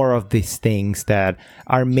more of these things that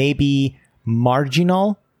are maybe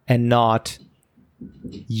marginal and not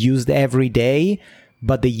used every day,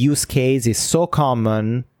 but the use case is so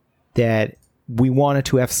common that we wanted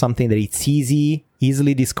to have something that it's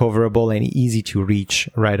easily discoverable and easy to reach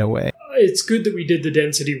right away. It's good that we did the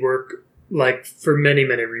density work, like, for many,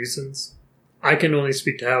 many reasons. I can only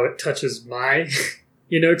speak to how it touches my,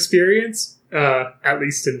 experience, at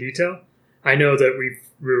least in detail. I know that we've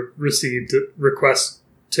received requests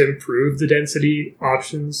to improve the density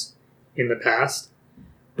options in the past,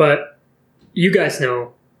 but you guys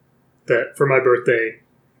know that for my birthday,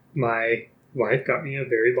 my wife got me a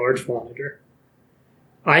very large monitor.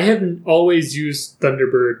 I haven't always used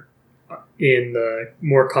Thunderbird in the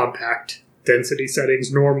more compact density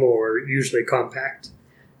settings, normal or usually compact,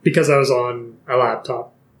 because I was on a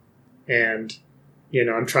laptop and,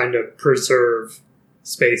 I'm trying to preserve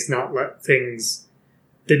space, not let things,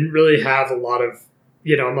 didn't really have a lot of,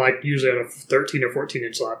 I'm like usually on a 13 or 14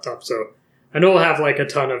 inch laptop, so I know I'll have like a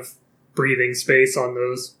ton of breathing space on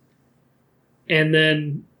those. And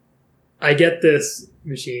then I get this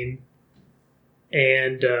machine,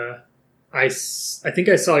 and I think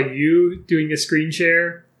I saw you doing a screen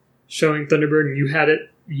share showing Thunderbird, and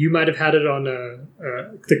you might have had it on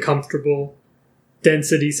the comfortable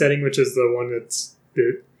density setting, which is the one that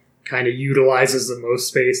kind of utilizes the most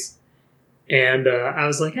space. And I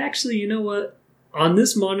was like, actually, you know what? On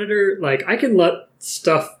this monitor, like, I can let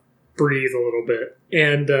stuff breathe a little bit.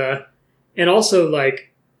 And also,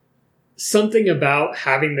 like, something about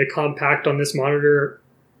having the compact on this monitor,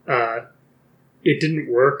 it didn't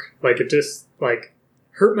work. Like, it just, like,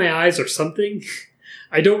 hurt my eyes or something.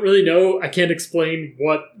 I don't really know. I can't explain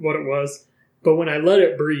what it was. But when I let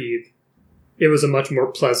it breathe, it was a much more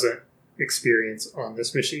pleasant experience on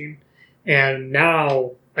this machine. And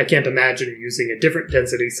now I can't imagine using a different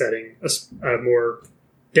density setting, a more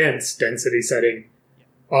dense density setting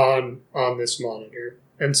on this monitor.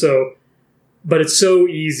 And so, but it's so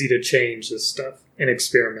easy to change this stuff and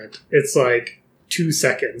experiment. It's like 2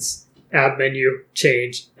 seconds, add menu,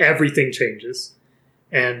 change, everything changes.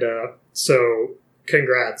 And so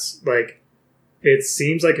congrats. Like, it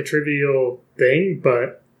seems like a trivial thing,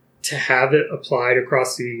 but to have it applied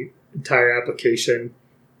across the entire application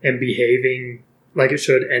and behaving like it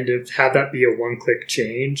should, and to have that be a one-click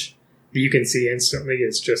change that you can see instantly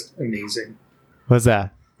is just amazing. What's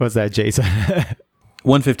that, Jason?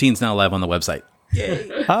 115 is now live on the website.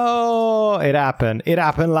 Yay. Oh, it happened. It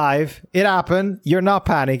happened live. It happened. You're not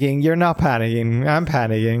panicking. I'm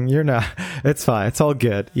panicking. You're not. It's fine. It's all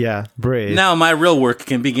good. Yeah. Breathe. Now my real work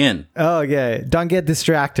can begin. Okay. Don't get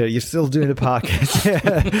distracted. You're still doing the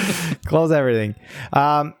podcast. Close everything.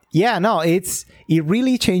 It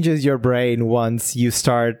really changes your brain once you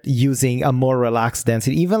start using a more relaxed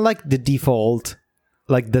density, even like the default,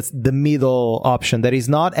 like the middle option that is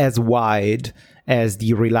not as wide as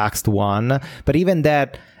the relaxed one, but even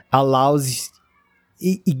that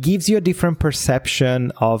it gives you a different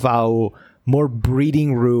perception of how more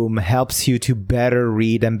breathing room helps you to better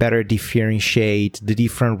read and better differentiate the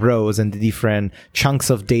different rows and the different chunks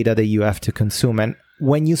of data that you have to consume. And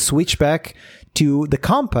when you switch back to the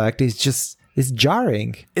compact, it's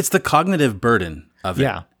jarring. It's the cognitive burden of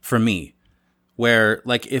it for me. where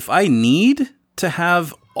like if I need to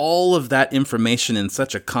have all of that information in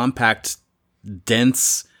such a compact,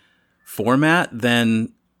 dense format,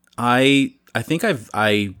 then I think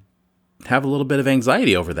I have a little bit of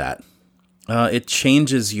anxiety over that. It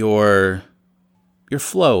changes your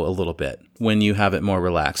flow a little bit when you have it more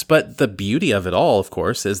relaxed. But the beauty of it all, of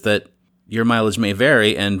course, is that your mileage may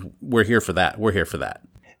vary, and we're here for that.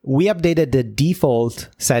 We updated the default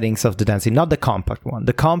settings of the density, not the compact one.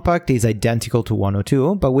 The compact is identical to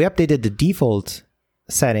 102, but we updated the default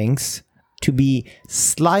settings to be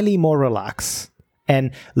slightly more relaxed.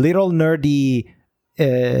 And little nerdy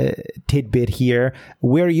tidbit here,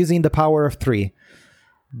 we're using the power of 3.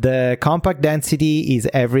 The compact density is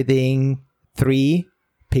everything 3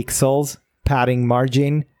 pixels, padding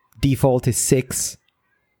margin. Default is 6.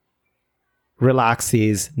 Relax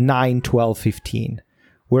is 9, 12, 15.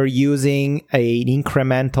 We're using an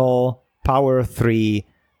incremental power of 3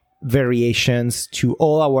 variations to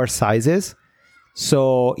all our sizes.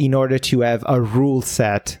 So in order to have a rule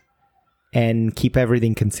set and keep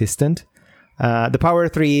everything consistent, the power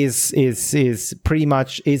 3 is pretty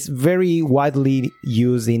much is very widely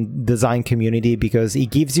used in design community because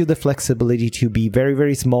it gives you the flexibility to be very,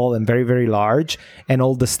 very small and very, very large, and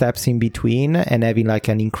all the steps in between, and having like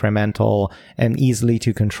an incremental and easily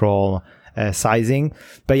to control sizing.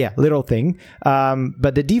 But yeah, little thing.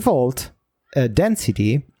 But the default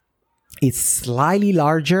density is slightly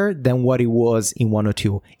larger than what it was in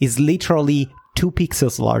 102. It's literally 2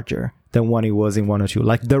 pixels larger than what it was in 102.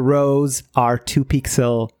 Like the rows are 2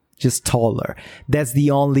 pixels just taller. That's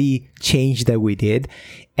the only change that we did.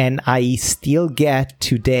 And I still get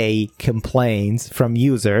today complaints from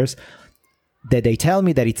users that they tell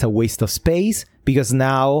me that it's a waste of space because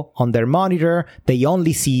now on their monitor, they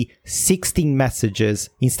only see 16 messages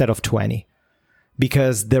instead of 20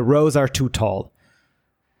 because the rows are too tall.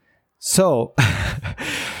 So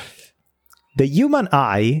the human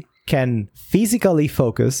eye can physically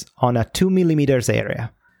focus on a 2 millimeters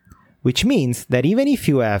area, which means that even if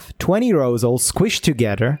you have 20 rows all squished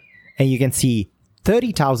together and you can see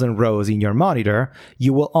 30,000 rows in your monitor,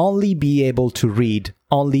 you will only be able to read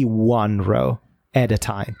only one row at a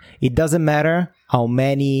time. It doesn't matter how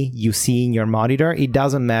many you see in your monitor. It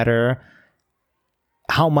doesn't matter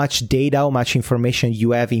how much data, how much information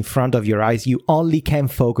you have in front of your eyes. You only can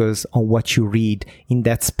focus on what you read in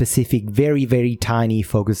that specific, very, very tiny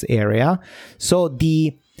focus area. So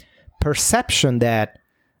the perception that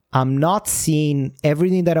I'm not seeing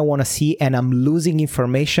everything that I want to see and I'm losing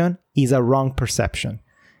information is a wrong perception.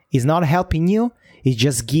 It's not helping you. It's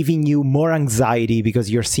just giving you more anxiety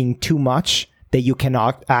because you're seeing too much that you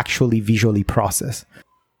cannot actually visually process.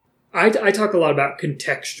 I talk a lot about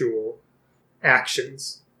contextual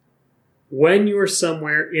actions. When you're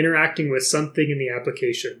somewhere interacting with something in the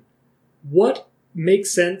application, what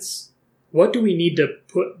makes sense? What do we need to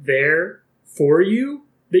put there for you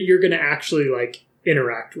that you're going to actually like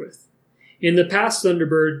interact with? In the past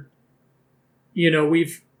Thunderbird,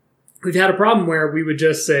 we've had a problem where we would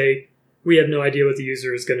just say, we have no idea what the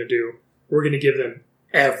user is going to do. We're going to give them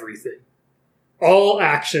everything. All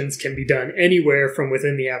actions can be done anywhere from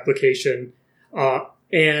within the application.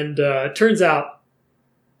 And it turns out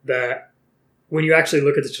that when you actually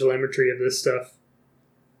look at the telemetry of this stuff,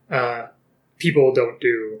 people don't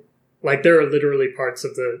do. Like, there are literally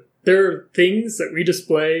there are things that we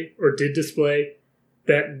display or did display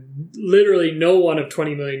that literally no one of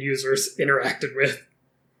 20 million users interacted with.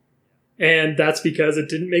 And that's because it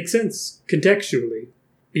didn't make sense contextually.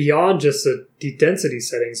 Beyond just the density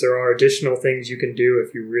settings, there are additional things you can do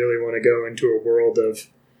if you really want to go into a world of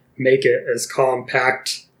make it as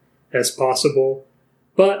compact as possible.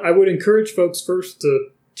 But I would encourage folks first to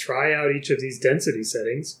try out each of these density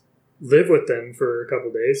settings, live with them for a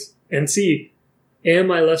couple days, and see,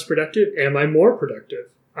 am I less productive? Am I more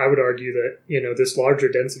productive? I would argue that, this larger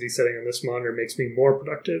density setting on this monitor makes me more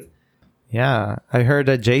productive. Yeah, I heard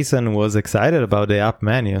that Jason was excited about the app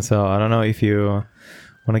menu, so I don't know if you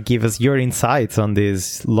want to give us your insights on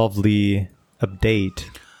this lovely update.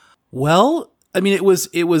 Well, I mean, it was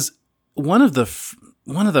one of the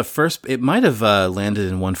first. It might have landed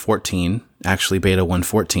in 1.14, actually beta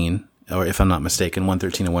 1.14, or if I'm not mistaken,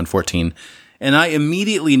 1.13 and 1.14. And I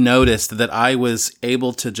immediately noticed that I was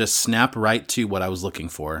able to just snap right to what I was looking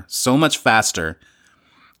for so much faster.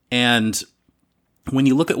 And when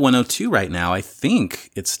you look at 102 right now, I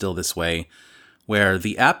think it's still this way, where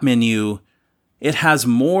the app menu, it has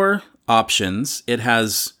more options.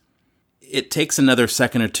 It takes another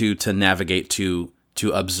second or two to navigate to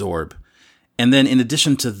absorb. And then in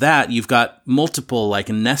addition to that, you've got multiple like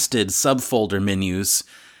nested subfolder menus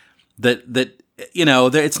that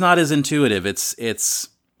it's not as intuitive.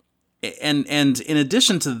 And in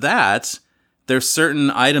addition to that, there's certain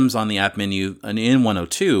items on the app menu in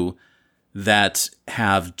 102 that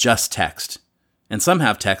have just text, and some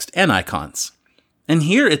have text and icons. And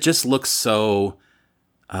here it just looks so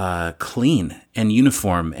clean and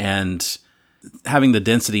uniform, and having the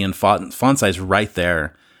density and font size right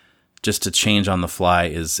there just to change on the fly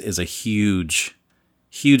is a huge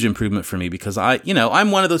improvement for me, because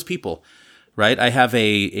I'm one of those people, right? I have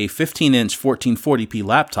a 15-inch 1440p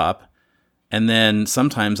laptop, and then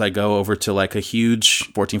sometimes I go over to like a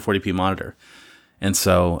huge 1440p monitor. And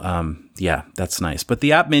so, that's nice. But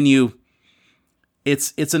the app menu,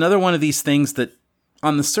 it's another one of these things that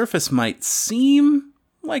on the surface might seem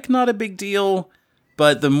like not a big deal,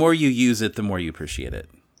 but the more you use it, the more you appreciate it.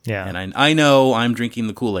 Yeah. And I know I'm drinking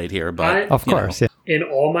the Kool-Aid here, but of course, yeah. In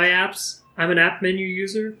all my apps, I'm an app menu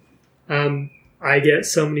user. I get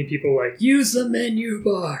so many people like, use the menu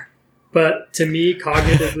bar. But to me,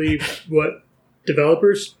 cognitively, what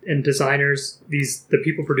developers and designers, the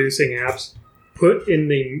people producing apps, put in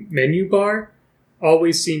the menu bar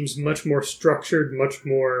always seems much more structured, much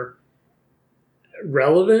more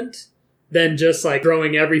relevant than just like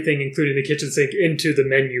throwing everything, including the kitchen sink, into the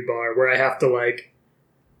menu bar, where I have to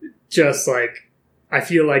I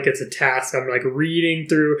feel like it's a task. I'm like reading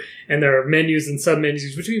through, and there are menus and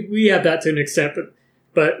sub-menus, which we have that to an extent,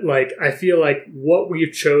 but like I feel like what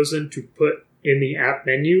we've chosen to put in the app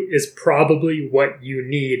menu is probably what you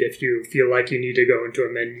need if you feel like you need to go into a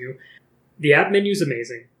menu. The app menu is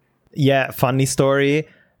amazing. Yeah, funny story.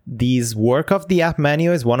 This work of the app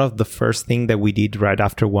menu is one of the first thing that we did right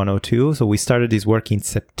after 102. So we started this work in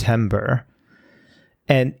September.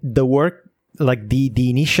 And the work, like the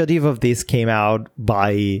initiative of this came out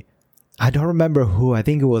by, I don't remember who, I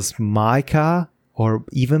think it was Micah or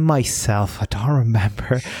even myself, I don't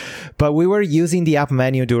remember. But we were using the app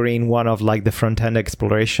menu during one of like the front-end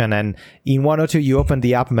exploration. And in 102, you open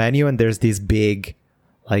the app menu and there's this big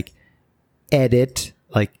like edit,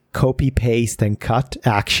 like copy, paste, and cut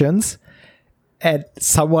actions. And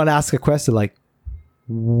someone asked a question like,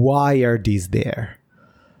 why are these there?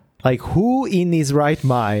 Like, who in his right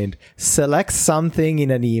mind selects something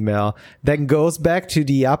in an email, then goes back to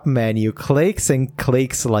the app menu, clicks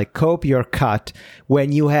like copy or cut,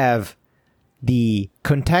 when you have the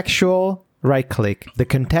contextual right click, the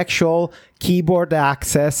contextual keyboard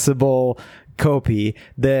accessible copy,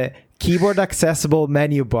 the keyboard accessible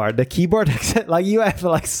menu bar, the keyboard like you have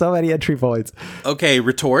like so many entry points. Okay,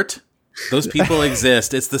 retort. Those people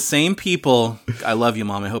exist. It's the same people. I love you,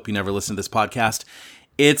 Mom. I hope you never listen to this podcast.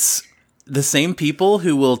 It's the same people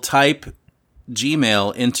who will type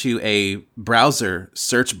Gmail into a browser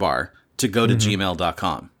search bar to go to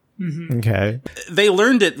gmail.com. Mm-hmm. Okay. They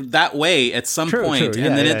learned it that way at some point, True.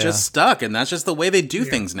 and then it just stuck, and that's just the way they do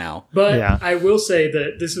things now. But I will say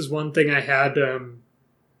that this is one thing I had.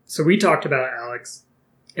 So we talked about it, Alex,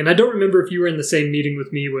 and I don't remember if you were in the same meeting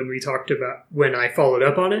with me when I followed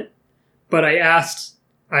up on it, but I asked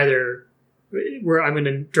either where I'm going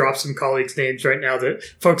to drop some colleagues' names right now that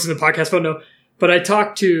folks in the podcast won't know, but I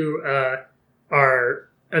talked to our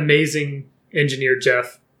amazing engineer,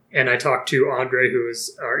 Jeff, and I talked to Andre, who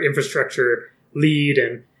is our infrastructure lead,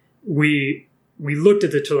 and we looked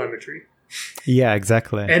at the telemetry. Yeah,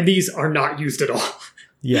 exactly. And these are not used at all.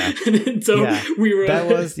 Yeah. And so we were. That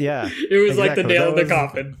was it was like the nail in the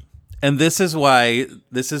coffin. And this is why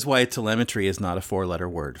telemetry is not a 4-letter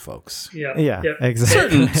word, folks. Yeah.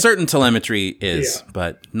 Exactly. Certain telemetry is,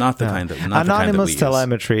 but not the kind that anonymous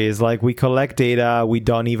telemetry is like we collect data, we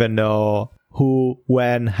don't even know who,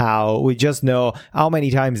 when, how. We just know how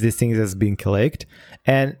many times these things has been clicked.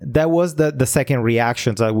 And that was the second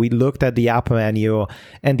reaction. So we looked at the app menu,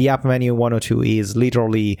 and the app menu 102 is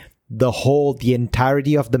literally the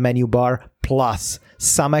entirety of the menu bar plus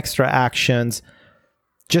some extra actions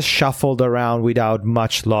just shuffled around without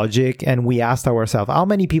much logic. And we asked ourselves, how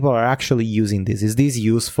many people are actually using this? Is this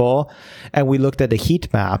useful? And we looked at the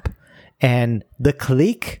heat map, and the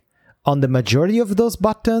click on the majority of those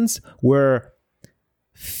buttons were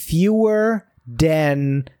fewer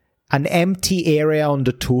than an empty area on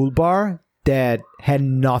the toolbar that had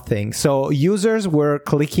nothing. So users were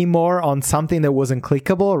clicking more on something that wasn't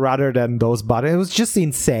clickable rather than those buttons. It was just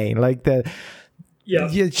insane. Like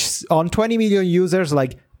on 20 million users,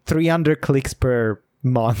 like 300 clicks per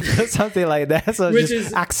month, something like that. So which just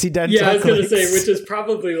is accidental. Yeah, I was going to say, which is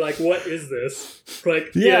probably like, what is this?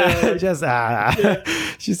 Like,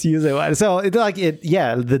 just use it. So it's like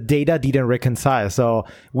the data didn't reconcile. So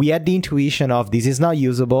we had the intuition of this is not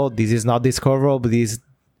usable, this is not discoverable, this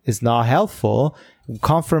is not helpful.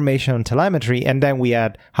 Confirmation on telemetry. And then we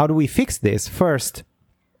had, how do we fix this? First,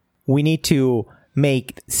 we need to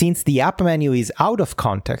make, since the app menu is out of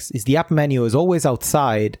context, is the app menu is always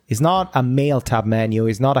outside, is not a mail tab menu,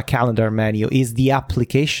 is not a calendar menu, is the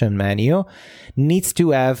application menu, needs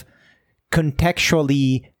to have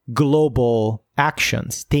contextually global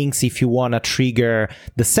actions. Things if you want to trigger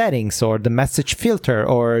the settings or the message filter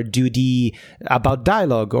or do the about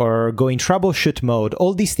dialogue or go in troubleshoot mode,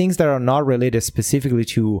 all these things that are not related specifically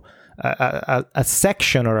to a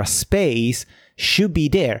section or a space should be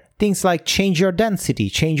there. Things like change your density,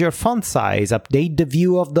 change your font size, update the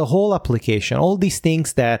view of the whole application. All these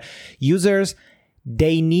things that users,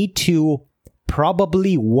 they need to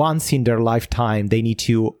probably once in their lifetime, they need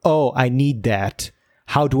to, oh, I need that.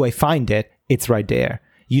 How do I find it? It's right there.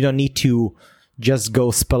 You don't need to just go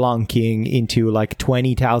spelunking into like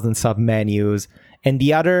 20,000 submenus. And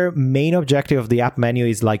the other main objective of the app menu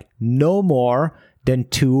is like no more than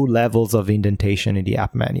 2 levels of indentation in the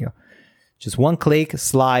app menu. Just one click,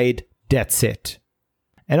 slide, that's it.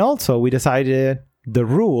 And also we decided the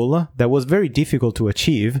rule that was very difficult to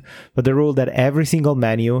achieve, but the rule that every single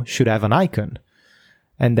menu should have an icon.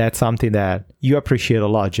 And that's something that you appreciate a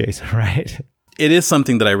lot, Jason, right? It is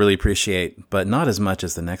something that I really appreciate, but not as much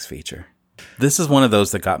as the next feature. This is one of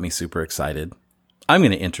those that got me super excited. I'm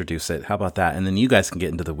going to introduce it. How about that? And then you guys can get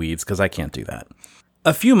into the weeds because I can't do that.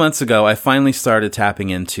 A few months ago, I finally started tapping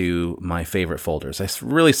into my favorite folders. I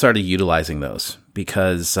really started utilizing those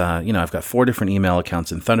because, I've got 4 different email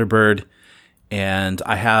accounts in Thunderbird, and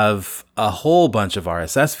I have a whole bunch of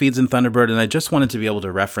RSS feeds in Thunderbird, and I just wanted to be able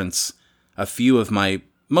to reference a few of my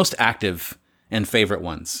most active and favorite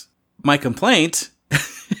ones. My complaint,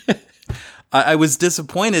 I was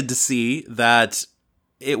disappointed to see that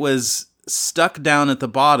it was stuck down at the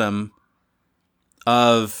bottom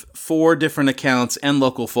of 4 different accounts and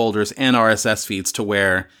local folders and RSS feeds to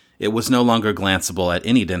where it was no longer glanceable at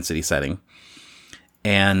any density setting.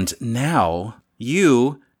 And now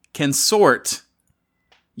you can sort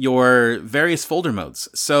your various folder modes.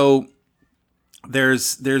 So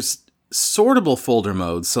there's sortable folder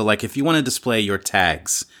modes. So like if you want to display your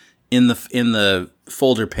tags in the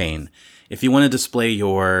folder pane, if you want to display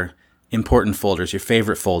your important folders, your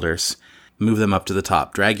favorite folders, move them up to the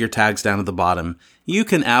top, drag your tags down to the bottom. You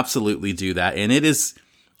can absolutely do that. And it is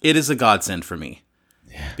a godsend for me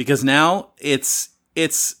because now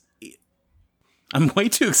I'm way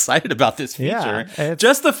too excited about this feature. Yeah,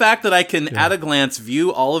 just the fact that I can at a glance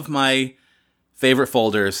view all of my favorite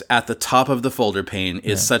folders at the top of the folder pane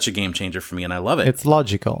is such a game changer for me, and I love it. It's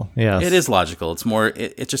logical. Yes. It is logical. It's more,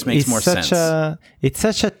 it just makes more sense. It's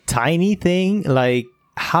such a tiny thing. Like,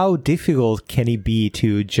 how difficult can it be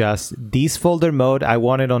to just this folder mode, I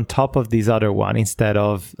want it on top of this other one instead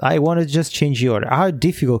of, I want to just change the order. How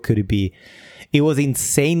difficult could it be? It was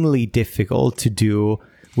insanely difficult to do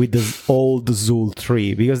with the old Zool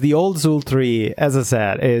 3, because the old Zool 3, as I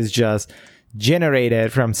said, is just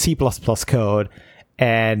generated from C++ code,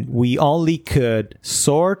 and we only could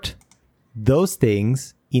sort those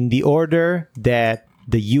things in the order that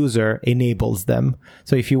the user enables them.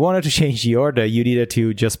 So if you wanted to change the order, you needed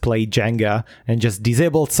to just play Jenga and just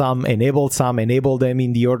disable some, enable them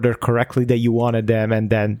in the order correctly that you wanted them, and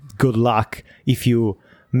then good luck. If you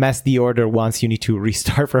mess the order once, you need to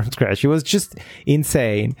restart from scratch. It was just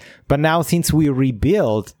insane. But now, since we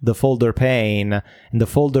rebuilt the folder pane and the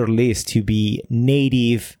folder list to be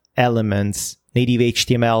native elements, native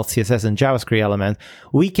HTML, CSS, and JavaScript elements,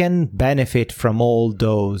 we can benefit from all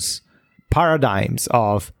those paradigms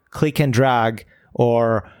of click and drag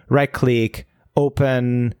or right click,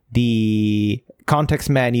 open the context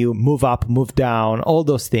menu, move up, move down, all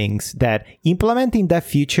those things that implementing that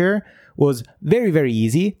feature was very, very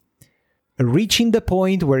easy. Reaching the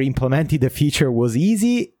point where implementing the feature was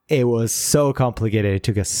easy, it was so complicated. It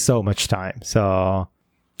took us so much time. So,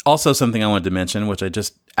 also something I wanted to mention, which I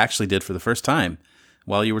just actually did for the first time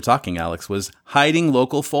while you were talking, Alex, was hiding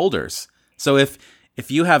local folders. So if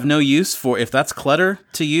you have no use for, if that's clutter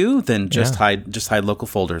to you, then just hide local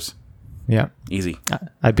folders. Yeah. Easy.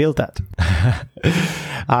 I built that.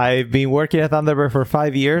 I've been working at Thunderbird for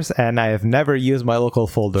 5 years, and I have never used my local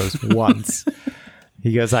folders once.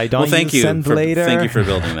 Because I don't use send later. Thank you for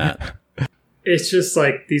building that. It's just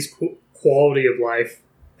like these quality of life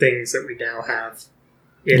things that we now have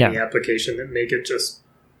in the application that make it just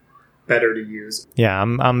better to use. Yeah,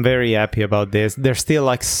 I'm very happy about this. There's still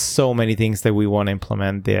like so many things that we want to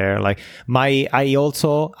implement there. Like I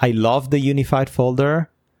love the unified folder,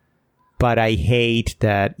 but I hate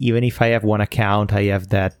that even if I have one account, I have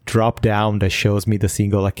that drop down that shows me the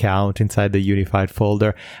single account inside the unified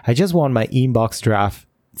folder. I just want my inbox draft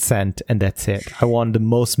sent, and that's it. I want the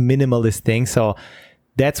most minimalist thing. So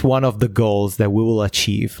that's one of the goals that we will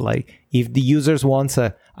achieve. Like if the users wants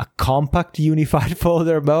a compact unified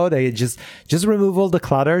folder mode, I just remove all the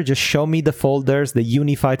clutter. Just show me the folders, the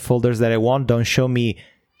unified folders that I want. Don't show me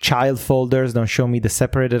child folders. Don't show me the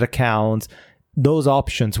separated accounts. Those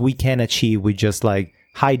options we can achieve with just like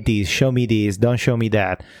hide these, show me these, don't show me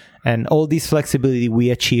that. And all this flexibility, we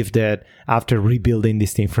achieved it after rebuilding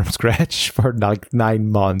this thing from scratch for like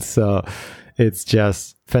 9 months. So it's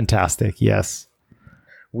just fantastic. Yes.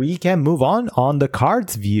 We can move on the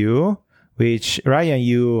cards view, which Ryan,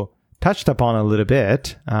 you touched upon a little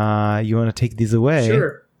bit. You want to take these away?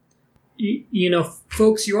 Sure. You know,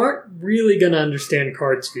 folks, you aren't really going to understand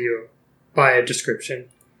cards view by a description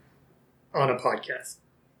on a podcast.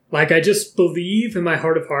 Like, I just believe in my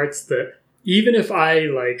heart of hearts that even if I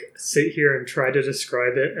like sit here and try to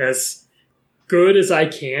describe it as good as I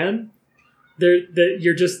can, that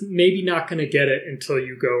you're just maybe not going to get it until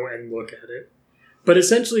you go and look at it. But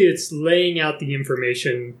essentially, it's laying out the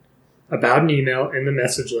information about an email and the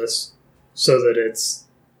message list so that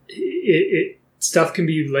stuff can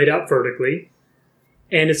be laid out vertically.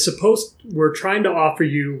 And we're trying to offer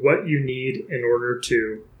you what you need in order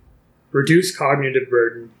to reduce cognitive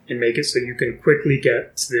burden and make it so you can quickly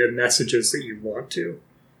get to the messages that you want to.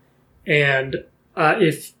 And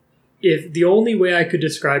if the only way I could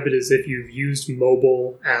describe it is if you've used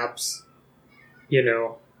mobile apps, you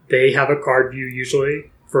know, they have a card view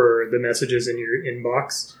usually for the messages in your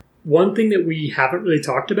inbox. One thing that we haven't really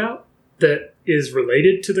talked about that is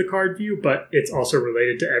related to the card view, but it's also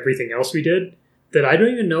related to everything else we did, that I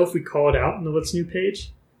don't even know if we call it out in the What's New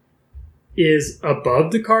page, is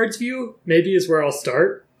above the cards view, maybe is where I'll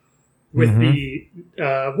start, with the,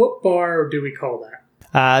 what bar do we call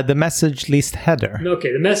that? The message list header.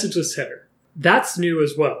 Okay, the message list header. That's new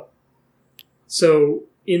as well. So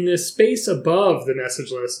in this space above the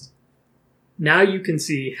message list, now you can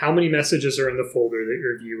see how many messages are in the folder that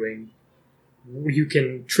you're viewing. You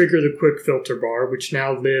can trigger the quick filter bar, which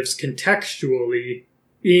now lives contextually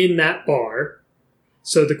in that bar.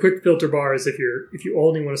 So the quick filter bar is if you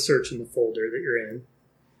only want to search in the folder that you're in.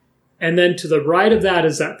 And then to the right of that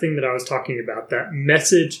is that thing that I was talking about, that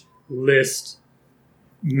message list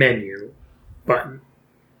menu button.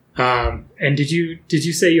 And did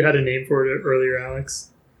you say you had a name for it earlier, Alex?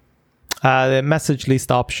 The message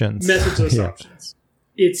list options. Message list options.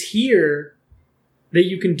 It's here that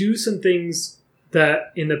you can do some things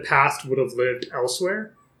that in the past would have lived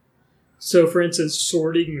elsewhere. So for instance,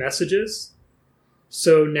 sorting messages.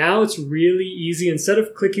 So now it's really easy. Instead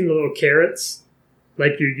of clicking the little carrots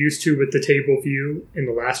like you're used to with the table view in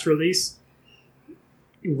the last release,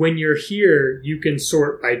 when you're here, you can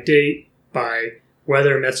sort by date, by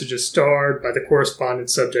whether a message is starred, by the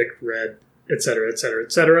correspondence subject read, etc., etc.,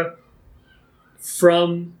 etc.,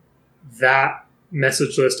 from that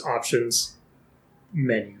message list options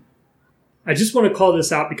menu. I just want to call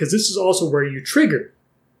this out because this is also where you trigger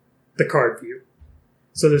the card view.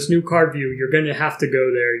 So this new card view, you're going to have to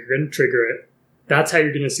go there. You're going to trigger it. That's how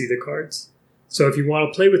you're going to see the cards. So if you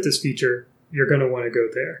want to play with this feature, you're going to want to go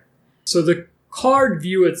there. So the card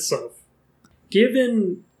view itself,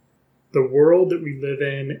 given the world that we live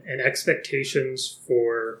in and expectations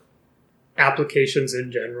for applications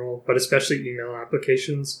in general, but especially email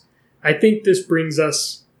applications, I think this brings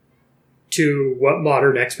us to what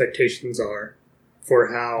modern expectations are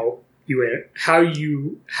for how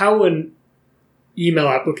an email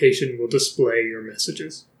application will display your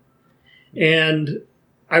messages. And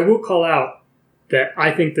I will call out that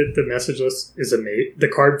I think that the message list is amazing. The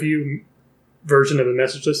card view version of the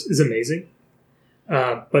message list is amazing.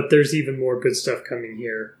 But there's even more good stuff coming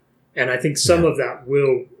here. And I think some of that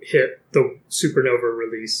will hit the Supernova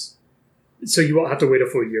release. So you won't have to wait a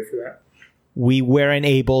full year for that. We weren't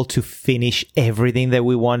able to finish everything that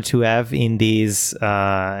we want to have in this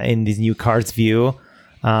new cards view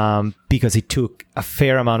because it took a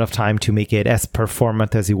fair amount of time to make it as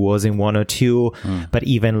performant as it was in 102. But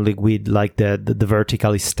even with the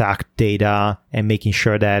vertically stacked data and making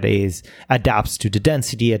sure that is adapts to the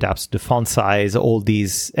density, adapts to the font size, all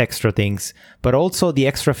these extra things, but also the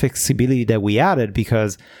extra flexibility that we added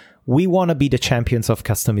because we want to be the champions of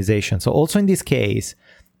customization. So also in this case,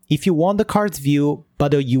 if you want the cards view,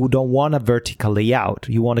 but you don't want a vertical layout,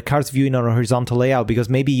 you want a cards view in a horizontal layout because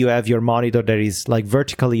maybe you have your monitor that is like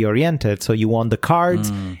vertically oriented. So you want the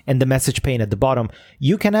cards and the message pane at the bottom.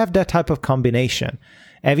 You can have that type of combination.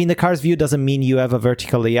 Having the cards view doesn't mean you have a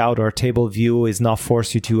vertical layout or a table view is not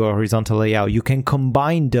forced you to a horizontal layout. You can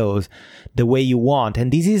combine those the way you want.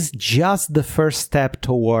 And this is just the first step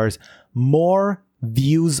towards more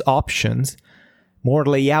views options more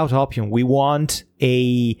layout option. We want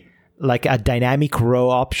a dynamic row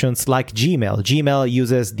options like Gmail. Gmail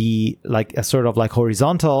uses a sort of like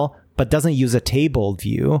horizontal, but doesn't use a table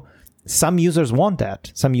view. Some users want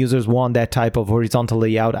that. Some users want that type of horizontal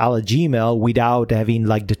layout a la Gmail without having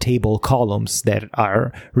like the table columns that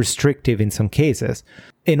are restrictive in some cases.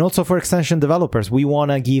 And also for extension developers, we want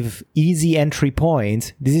to give easy entry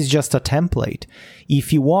points. This is just a template.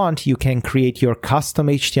 If you want, you can create your custom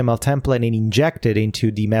HTML template and inject it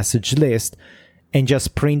into the message list and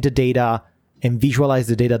just print the data and visualize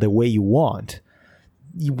the data the way you want.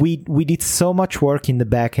 We did so much work in the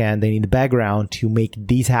back end and in the background to make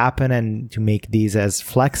this happen and to make this as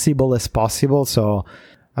flexible as possible. So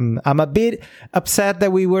I'm a bit upset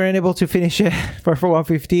that we weren't able to finish it for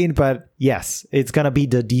 1.15, but yes, it's going to be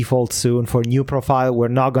the default soon. For new profile, we're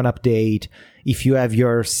not going to update. If you have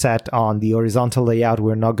your set on the horizontal layout,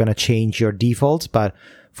 we're not going to change your defaults, but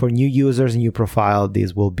for new users, new profile,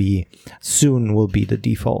 this will be the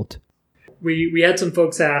default. We had some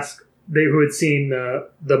folks ask who had seen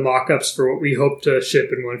the mock-ups for what we hope to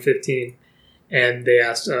ship in 1.15, and they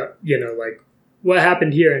asked, what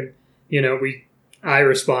happened here? And, I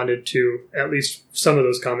responded to at least some of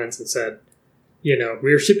those comments and said,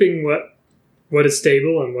 we're shipping what is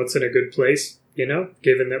stable and what's in a good place,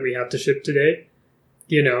 given that we have to ship today.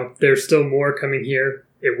 There's still more coming here.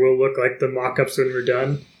 It will look like the mock-ups when we're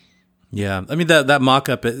done. Yeah, I mean that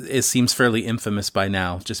mock-up it seems fairly infamous by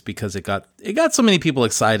now, just because it got so many people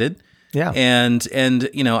excited. Yeah, and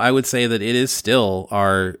I would say that it is still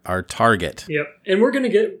our target. Yep, and we're gonna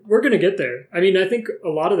get there. I mean, I think a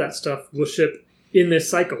lot of that stuff will ship in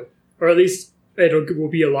this cycle, or at least it will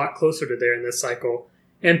be a lot closer to there in this cycle.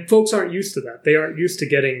 And folks aren't used to that. They aren't used to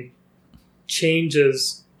getting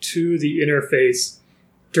changes to the interface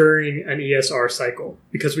during an ESR cycle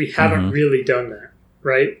because we haven't really done that,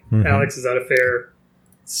 right? Mm-hmm. Alex, is that a fair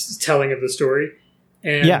telling of the story?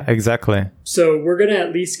 And yeah, exactly. So we're going to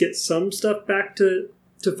at least get some stuff back to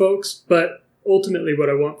folks, but ultimately what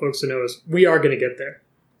I want folks to know is we are going to get there.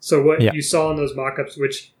 So what you saw in those mock-ups,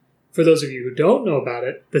 which for those of you who don't know about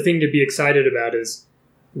it, the thing to be excited about is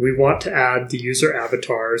we want to add the user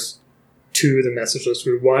avatars to the message list.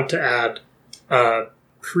 We want to add a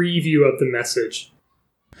preview of the message.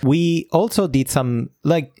 We also did some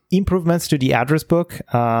improvements to the address book.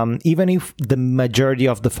 Even if the majority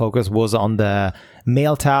of the focus was on the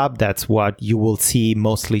mail tab, that's what you will see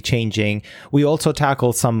mostly changing. We also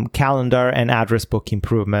tackled some calendar and address book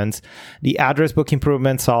improvements. The address book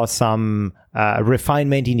improvements saw some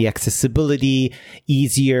refinement in the accessibility,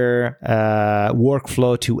 easier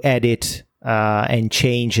workflow to edit and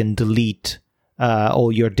change and delete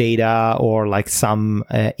all your data or some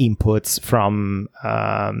inputs from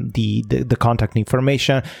the contact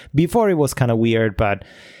information. Before it was kind of weird, but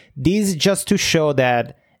this is just to show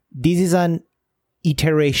that this is an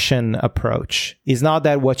iteration approach. It's not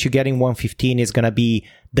that what you get in 1.15 is going to be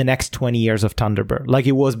the next 20 years of Thunderbird like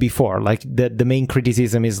it was before. The main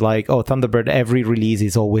criticism is Thunderbird, every release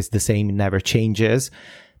is always the same, it never changes.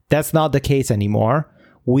 That's not the case anymore.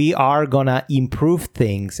 We are going to improve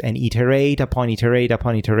things and iterate upon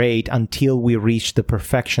iterate until we reach the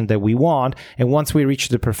perfection that we want. And once we reach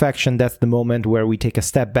the perfection, that's the moment where we take a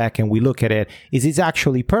step back and we look at it. Is it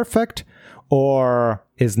actually perfect or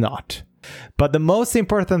is not? But the most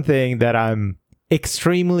important thing that I'm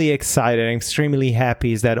extremely excited and extremely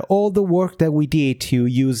happy is that all the work that we did to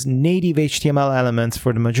use native HTML elements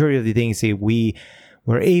for the majority of the things, we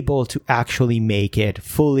were able to actually make it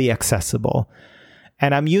fully accessible.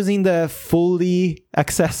 And I'm using the fully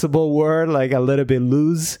accessible word a little bit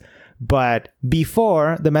loose, but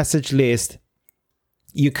before the message list,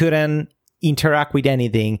 you couldn't interact with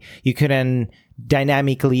anything. You couldn't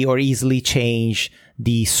dynamically or easily change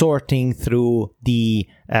the sorting through the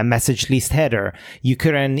message list header. You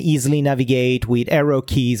couldn't easily navigate with arrow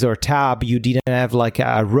keys or tab. You didn't have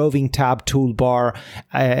a roving tab toolbar,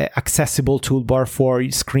 accessible toolbar for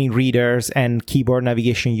screen readers and keyboard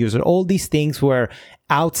navigation users. All these things were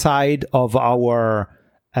outside of our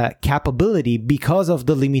capability because of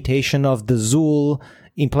the limitation of the Zool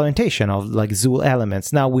implementation of Zool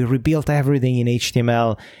elements. Now we rebuilt everything in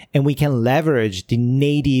HTML and we can leverage the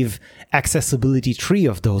native accessibility tree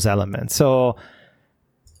of those elements. So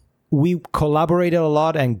we collaborated a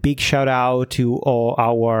lot, and big shout out to all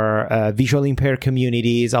our visually impaired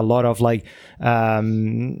communities. A lot of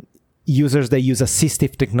users that use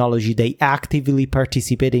assistive technology, they actively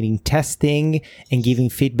participated in testing and giving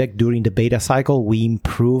feedback during the beta cycle. We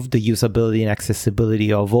improved the usability and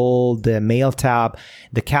accessibility of all the mail tab,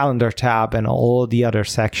 the calendar tab, and all the other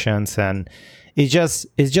sections. And it's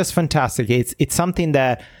just fantastic. It's something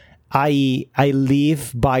that I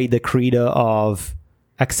live by the credo of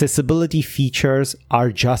accessibility features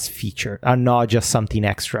are just featured, are not just something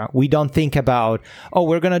extra. We don't think about, oh,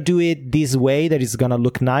 we're going to do it this way that is going to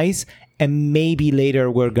look nice, and maybe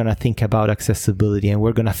later we're going to think about accessibility and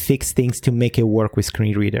we're going to fix things to make it work with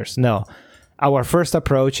screen readers. No, our first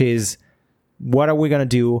approach is, what are we going to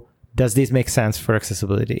do? Does this make sense for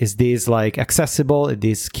accessibility? Is this like accessible? Is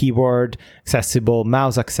this keyboard accessible,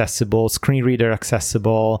 mouse accessible, screen reader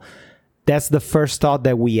accessible? That's the first thought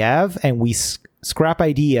that we have, and we scrap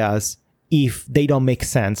ideas if they don't make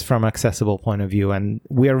sense from an accessible point of view. And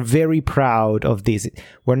we are very proud of this.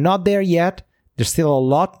 We're not there yet. There's still a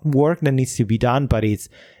lot of work that needs to be done, but it's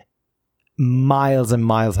miles and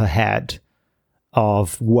miles ahead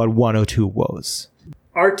of what 102 was.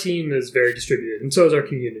 Our team is very distributed, and so is our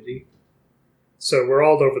community. So we're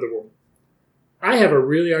all over the world. I have a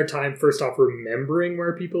really hard time, first off, remembering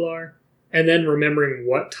where people are, and then remembering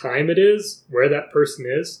what time it is, where that person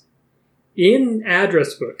is. In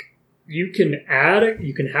Address Book, you can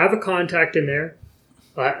have a contact in there.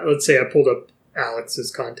 Let's say I pulled up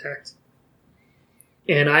Alex's contact,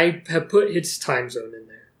 and I have put his time zone in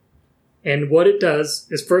there. And what it does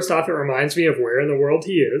is, first off, it reminds me of where in the world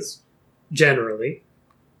he is, generally.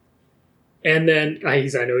 And then, I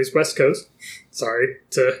know he's West Coast. Sorry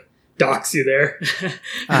to dox you there.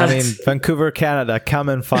 I mean, Vancouver, Canada, come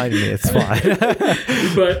and find me. It's fine.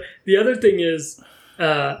 But the other thing is,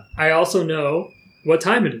 I also know what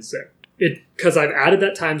time it is there. Because I've added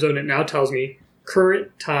that time zone, it now tells me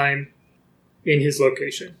current time in his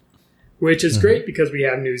location. Which is great because we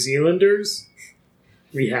have New Zealanders.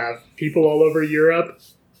 We have people all over Europe.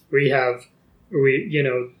 We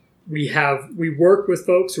work with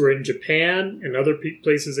folks who are in Japan and other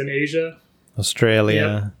places in Asia,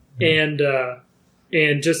 Australia, and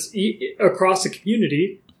just across the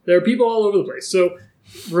community, there are people all over the place. So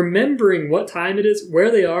remembering what time it is,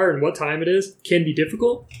 where they are, and what time it is can be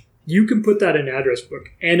difficult. You can put that in Address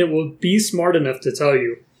Book, and it will be smart enough to tell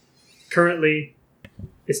you currently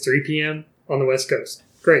it's 3 p.m. on the West Coast.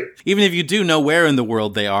 Great. Even if you do know where in the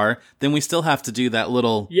world they are, then we still have to do that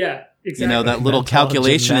little exactly. That little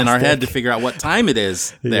calculation in our head to figure out what time it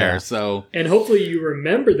is there. So, and hopefully you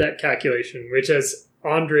remember that calculation, which, as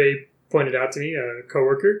Andre pointed out to me, a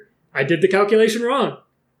coworker, I did the calculation wrong.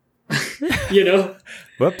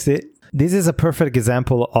 Whoopsie. This is a perfect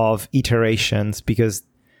example of iterations, because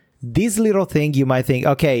this little thing you might think,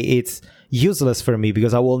 okay, it's useless for me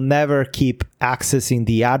because I will never keep accessing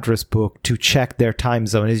the Address Book to check their time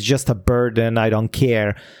zone. It's just a burden. I don't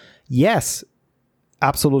care. Yes,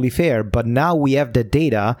 absolutely fair. But now we have the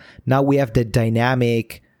data. Now we have the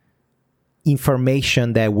dynamic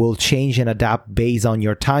information that will change and adapt based on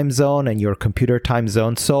your time zone and your computer time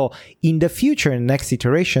zone. So in the future, in the next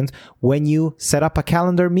iterations, when you set up a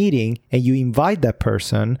calendar meeting and you invite that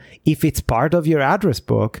person, if it's part of your Address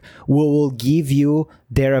Book, we will give you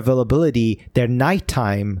their availability, their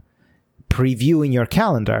nighttime preview in your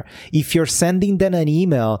calendar. If you're sending them an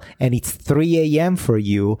email and it's 3 a.m. for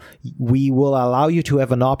you, we will allow you to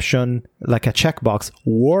have an option like a checkbox,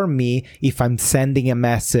 warn me if I'm sending a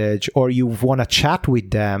message or you want to chat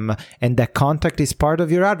with them and that contact is part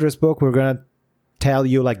of your Address Book. We're going to tell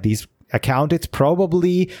you like this account, it's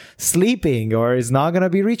probably sleeping or is not going to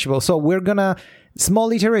be reachable. So we're going to,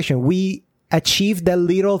 small iteration, we achieved that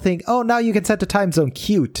little thing. Oh, now you can set the time zone.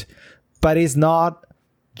 Cute. But it's not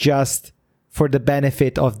just for the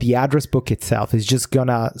benefit of the Address Book itself. It's just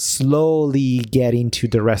gonna slowly get into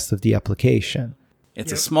the rest of the application.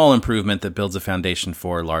 It's a small improvement that builds a foundation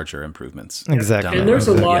for larger improvements. Exactly. And there's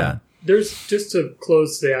a lot, there's, just to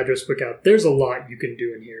close the Address Book out, there's a lot you can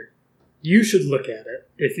do in here. You should look at it.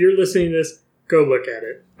 If you're listening to this, go look at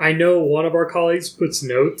it. I know one of our colleagues puts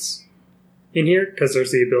notes in here because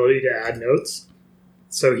there's the ability to add notes.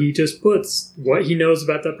 So he just puts what he knows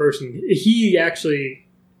about that person. He actually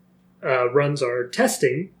runs our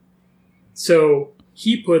testing, so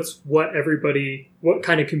he puts what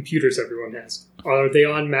kind of computers everyone has. Are they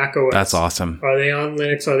on Mac OS? That's awesome. Are they on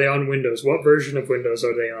Linux? Are they on Windows? What version of Windows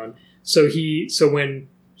are they on? So when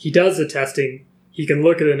he does the testing, he can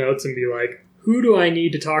look at the notes and be like, who do I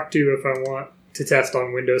need to talk to if I want to test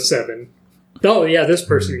on Windows 7? Oh yeah, this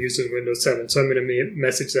person uses Windows 7, so I'm going to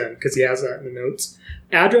message them because he has that in the notes.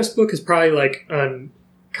 Address Book is probably like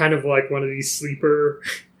kind of like one of these sleeper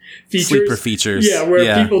features. Yeah,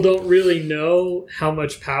 where people don't really know how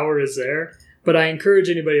much power is there. But I encourage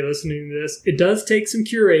anybody listening to this, it does take some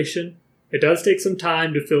curation. It does take some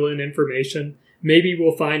time to fill in information. Maybe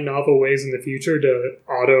we'll find novel ways in the future to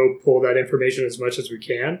auto pull that information as much as we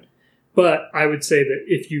can. But I would say that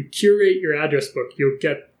if you curate your Address Book, you'll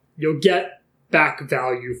get back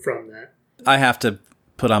value from that. I have to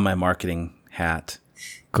put on my marketing hat.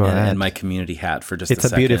 Go ahead. And my community hat for just a second.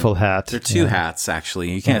 It's a beautiful hat. They're two hats,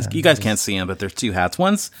 actually. You guys can't see them, but there's two hats.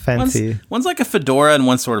 One's fancy. One's like a fedora, and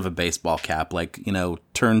one's sort of a baseball cap, like,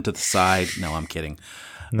 turned to the side. No, I'm kidding.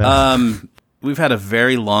 No. We've had a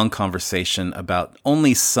very long conversation about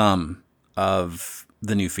only some of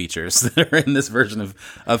the new features that are in this version of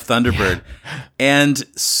Thunderbird. And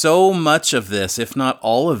so much of this, if not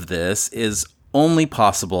all of this, is only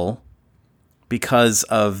possible because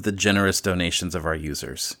of the generous donations of our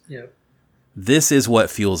users. Yeah. This is what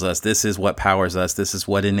fuels us. This is what powers us. This is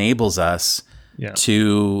what enables us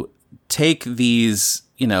to take these,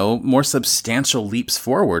 more substantial leaps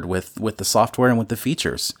forward with the software and with the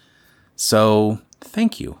features. So,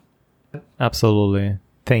 thank you. Absolutely.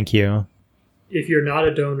 Thank you. If you're not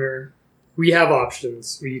a donor, we have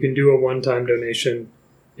options. You can do a one-time donation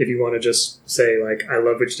if you want to just say, like, I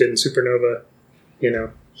love what you did in Supernova,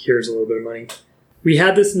 here's a little bit of money. We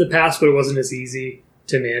had this in the past, but it wasn't as easy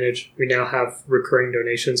to manage. We now have recurring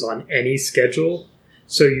donations on any schedule.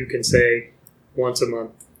 So you can say once a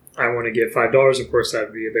month, I want to give $5. Of course, that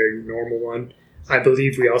would be a very normal one. I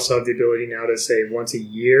believe we also have the ability now to say once a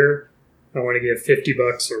year, I want to give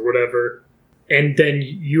 $50 or whatever. And then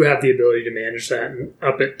you have the ability to manage that and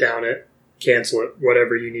up it, down it, cancel it,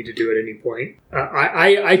 whatever you need to do at any point.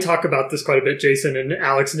 I talk about this quite a bit, Jason and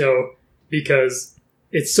Alex know, because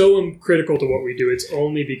it's so critical to what we do. It's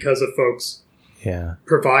only because of folks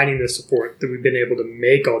providing the support that we've been able to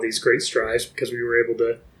make all these great strides, because we were able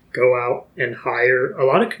to go out and hire a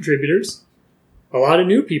lot of contributors, a lot of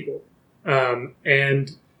new people,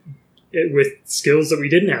 with skills that we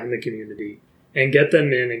didn't have in the community, and get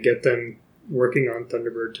them in and get them working on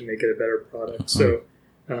Thunderbird to make it a better product. So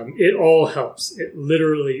it all helps. It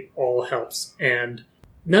literally all helps. And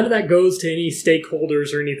none of that goes to any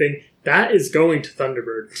stakeholders or anything. That is going to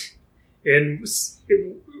Thunderbird in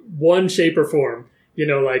one shape or form.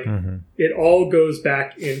 It all goes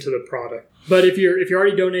back into the product. But if you're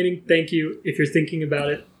already donating, thank you. If you're thinking about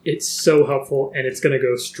it, it's so helpful, and it's going to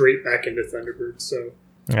go straight back into Thunderbird. So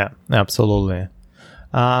yeah, absolutely.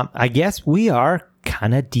 I guess we are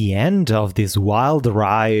kind of the end of this wild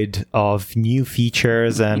ride of new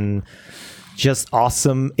features and just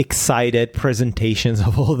awesome, excited presentations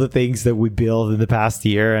of all the things that we built in the past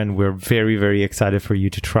year, and we're very, very excited for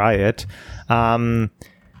you to try it.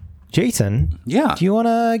 Jason, do you want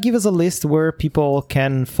to give us a list where people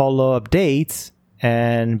can follow updates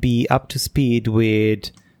and be up to speed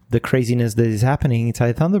with the craziness that is happening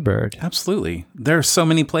inside Thunderbird? Absolutely. There are so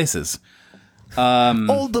many places.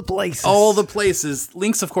 All the places.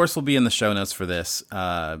 Links, of course, will be in the show notes for this.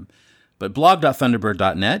 But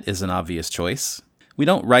blog.thunderbird.net is an obvious choice. We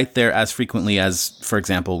don't write there as frequently as, for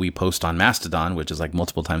example, we post on Mastodon, which is like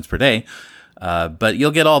multiple times per day. But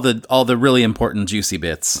you'll get all the really important juicy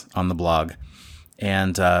bits on the blog.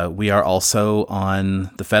 And we are also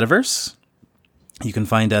on the Fediverse. You can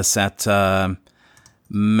find us at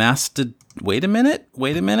Wait a minute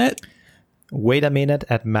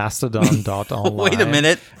at mastodon.online. Wait a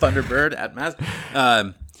minute, Thunderbird at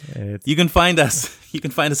you can find us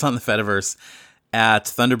on the Fediverse at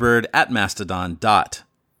Thunderbird at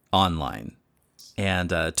mastodon.online. And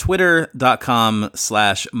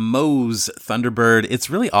twitter.com/Moz Thunderbird. It's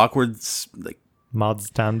really awkward. Like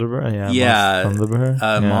Moz Thunderbird. Yeah. Moz Thunderbird.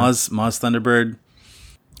 Moz Thunderbird.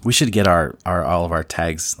 We should get our all of our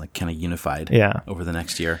tags like kind of unified over the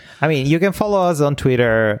next year. I mean, you can follow us on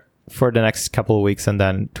Twitter for the next couple of weeks, and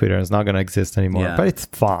then Twitter is not going to exist anymore. But it's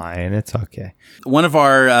fine. It's okay. One of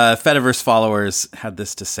our Fediverse followers had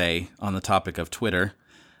this to say on the topic of Twitter.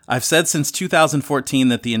 I've said since 2014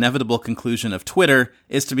 that the inevitable conclusion of Twitter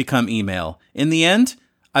is to become email. In the end,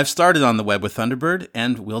 I've started on the web with Thunderbird,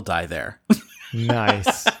 and we'll die there.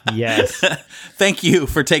 Nice. Yes. Thank you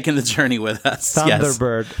for taking the journey with us.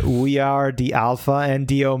 Thunderbird, we are the alpha and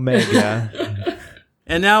the omega.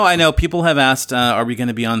 And now I know people have asked, are we going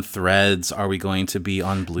to be on Threads? Are we going to be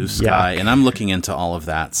on Blue Sky? And I'm looking into all of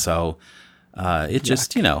that. So it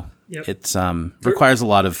just, it requires a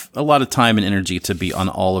lot of time and energy to be on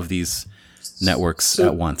all of these networks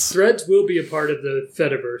at once. Threads will be a part of the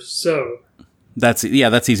Fediverse, so that's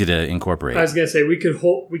easy to incorporate. I was going to say we could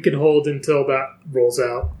hold until that rolls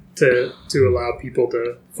out to allow people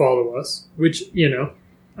to follow us, which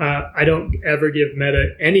I don't ever give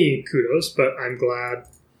Meta any kudos, but I'm glad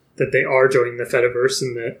that they are joining the Fediverse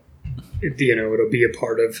and that it'll be a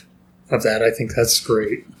part of that. I think that's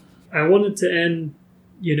great. I wanted to end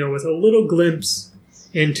with a little glimpse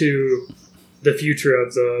into the future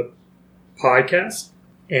of the podcast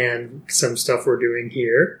and some stuff we're doing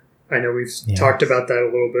here. I know we've talked about that a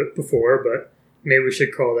little bit before, but maybe we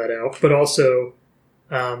should call that out. But also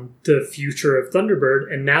the future of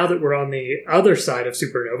Thunderbird. And now that we're on the other side of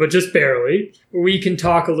Supernova, just barely, we can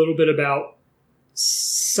talk a little bit about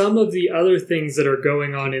some of the other things that are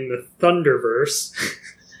going on in the Thunderverse.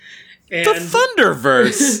 And, the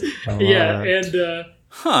Thunderverse! Yeah, and...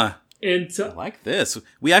 I like this.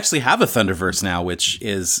 We actually have a Thunderverse now, which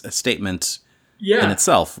is a statement in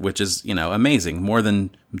itself, which is, amazing. More than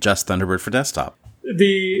just Thunderbird for desktop.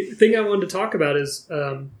 The thing I wanted to talk about is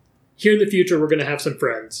here in the future, we're going to have some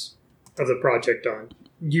friends of the project on.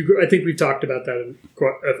 I think we've talked about that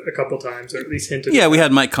a couple times, or at least hinted. Yeah, we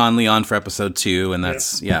had Mike Conley on for episode 2, and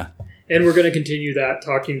that's, And we're going to continue that,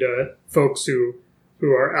 talking to folks who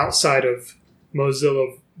are outside of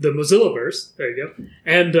Mozilla, the Mozillaverse, there you go,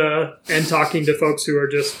 and talking to folks who are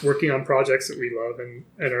just working on projects that we love and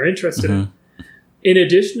are interested in. In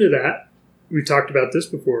addition to that, we've talked about this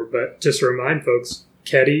before, but just to remind folks,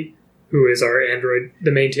 Keddy, who is our Android,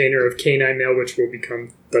 the maintainer of K9 Mail, which will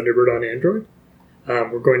become Thunderbird on Android,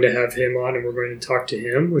 we're going to have him on, and we're going to talk to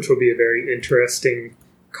him, which will be a very interesting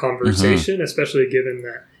conversation, especially given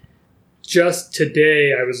that just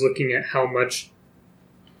today I was looking at how much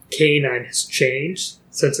K9 has changed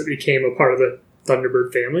since it became a part of the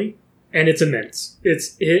Thunderbird family, and it's immense.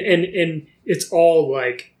 It's all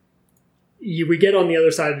like we get on the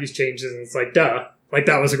other side of these changes, and it's like, duh, like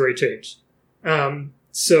that was a great change.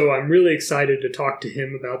 So I'm really excited to talk to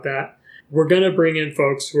him about that. We're going to bring in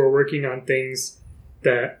folks who are working on things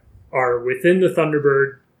that are within the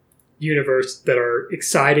Thunderbird universe that are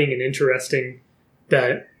exciting and interesting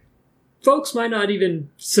that folks might not even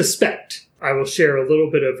suspect. I will share a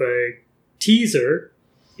little bit of a teaser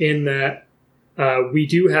in that we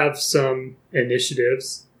do have some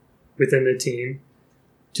initiatives within the team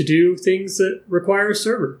to do things that require a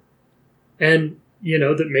server and,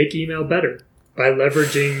 that make email better by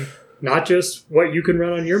leveraging not just what you can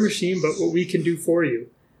run on your machine, but what we can do for you.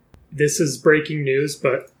 This is breaking news,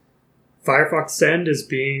 but Firefox Send is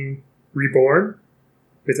being reborn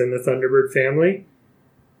within the Thunderbird family.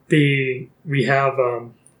 We have a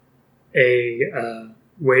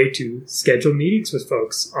way to schedule meetings with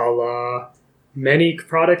folks, a la many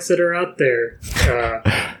products that are out there,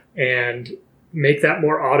 and make that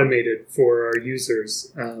more automated for our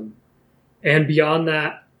users. And beyond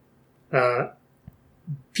that,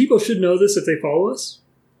 people should know this if they follow us,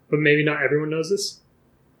 but maybe not everyone knows this.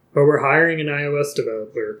 But we're hiring an iOS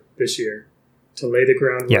developer this year to lay the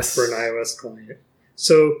groundwork for an iOS client.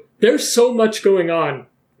 So there's so much going on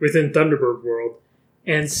within Thunderbird world,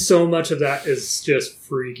 and so much of that is just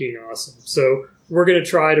freaking awesome. So we're going to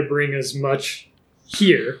try to bring as much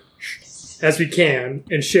here as we can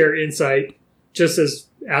and share insight, just as,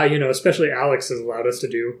 especially Alex has allowed us to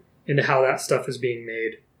do, into how that stuff is being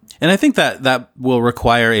made. And I think that will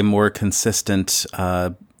require a more consistent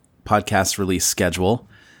podcast release schedule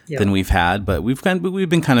than we've had, but we've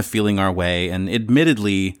been kind of feeling our way. And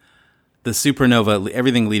admittedly, the Supernova,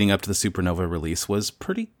 everything leading up to the Supernova release was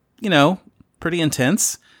pretty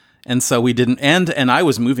intense. And so we didn't, and I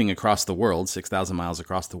was moving across the world, 6,000 miles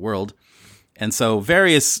across the world. And so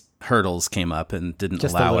various hurdles came up and didn't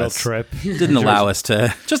allow us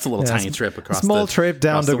to, just a little tiny trip across small trip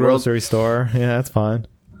down the grocery store. Yeah, that's fine.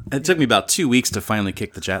 It took me about 2 weeks to finally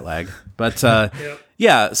kick the jet lag, but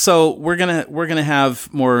so we're gonna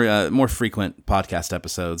have more frequent podcast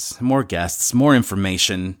episodes, more guests, more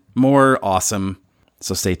information, more awesome.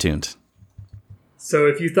 So stay tuned. So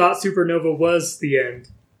if you thought Supernova was the end,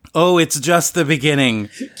 oh, it's just the beginning.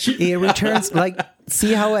 It returns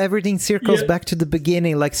see how everything circles back to the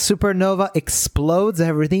beginning. Like Supernova explodes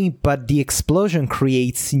everything, but the explosion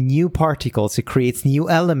creates new particles. It creates new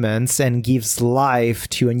elements and gives life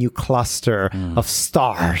to a new cluster of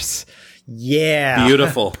stars. Yeah.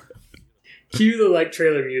 Beautiful. Cue the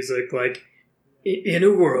trailer music, in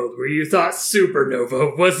a world where you thought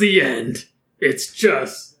Supernova was the end, it's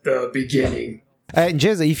just the beginning.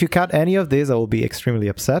 Jesse, if you cut any of this, I will be extremely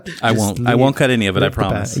upset. I won't cut any of it, I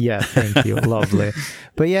promise. Yeah, thank you. Lovely.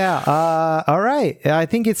 But all right. I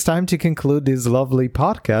think it's time to conclude this lovely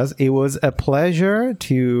podcast. It was a pleasure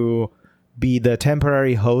to be the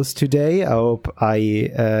temporary host today. I hope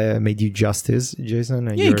I made you justice,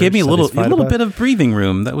 Jason. Yeah, you gave me a little bit of breathing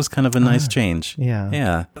room. That was kind of a nice change.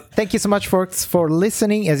 Yeah. Thank you so much, folks, for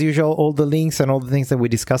listening. As usual, all the links and all the things that we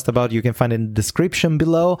discussed about, you can find in the description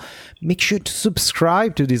below. Make sure to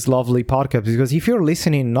subscribe to this lovely podcast, because if you're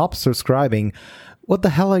listening and not subscribing, what the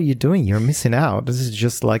hell are you doing? You're missing out. This is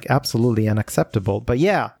just absolutely unacceptable. But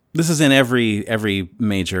yeah. This is in every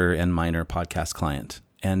major and minor podcast client.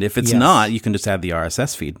 And if it's not, you can just add the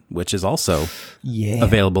RSS feed, which is also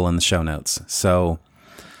available in the show notes. So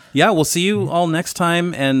yeah, we'll see you all next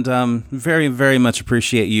time, and very, very much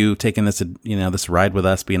appreciate you taking this, this ride with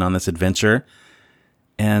us, being on this adventure.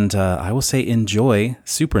 And I will say enjoy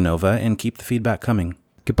Supernova and keep the feedback coming.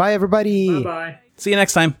 Goodbye, everybody. Bye-bye. See you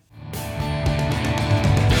next time.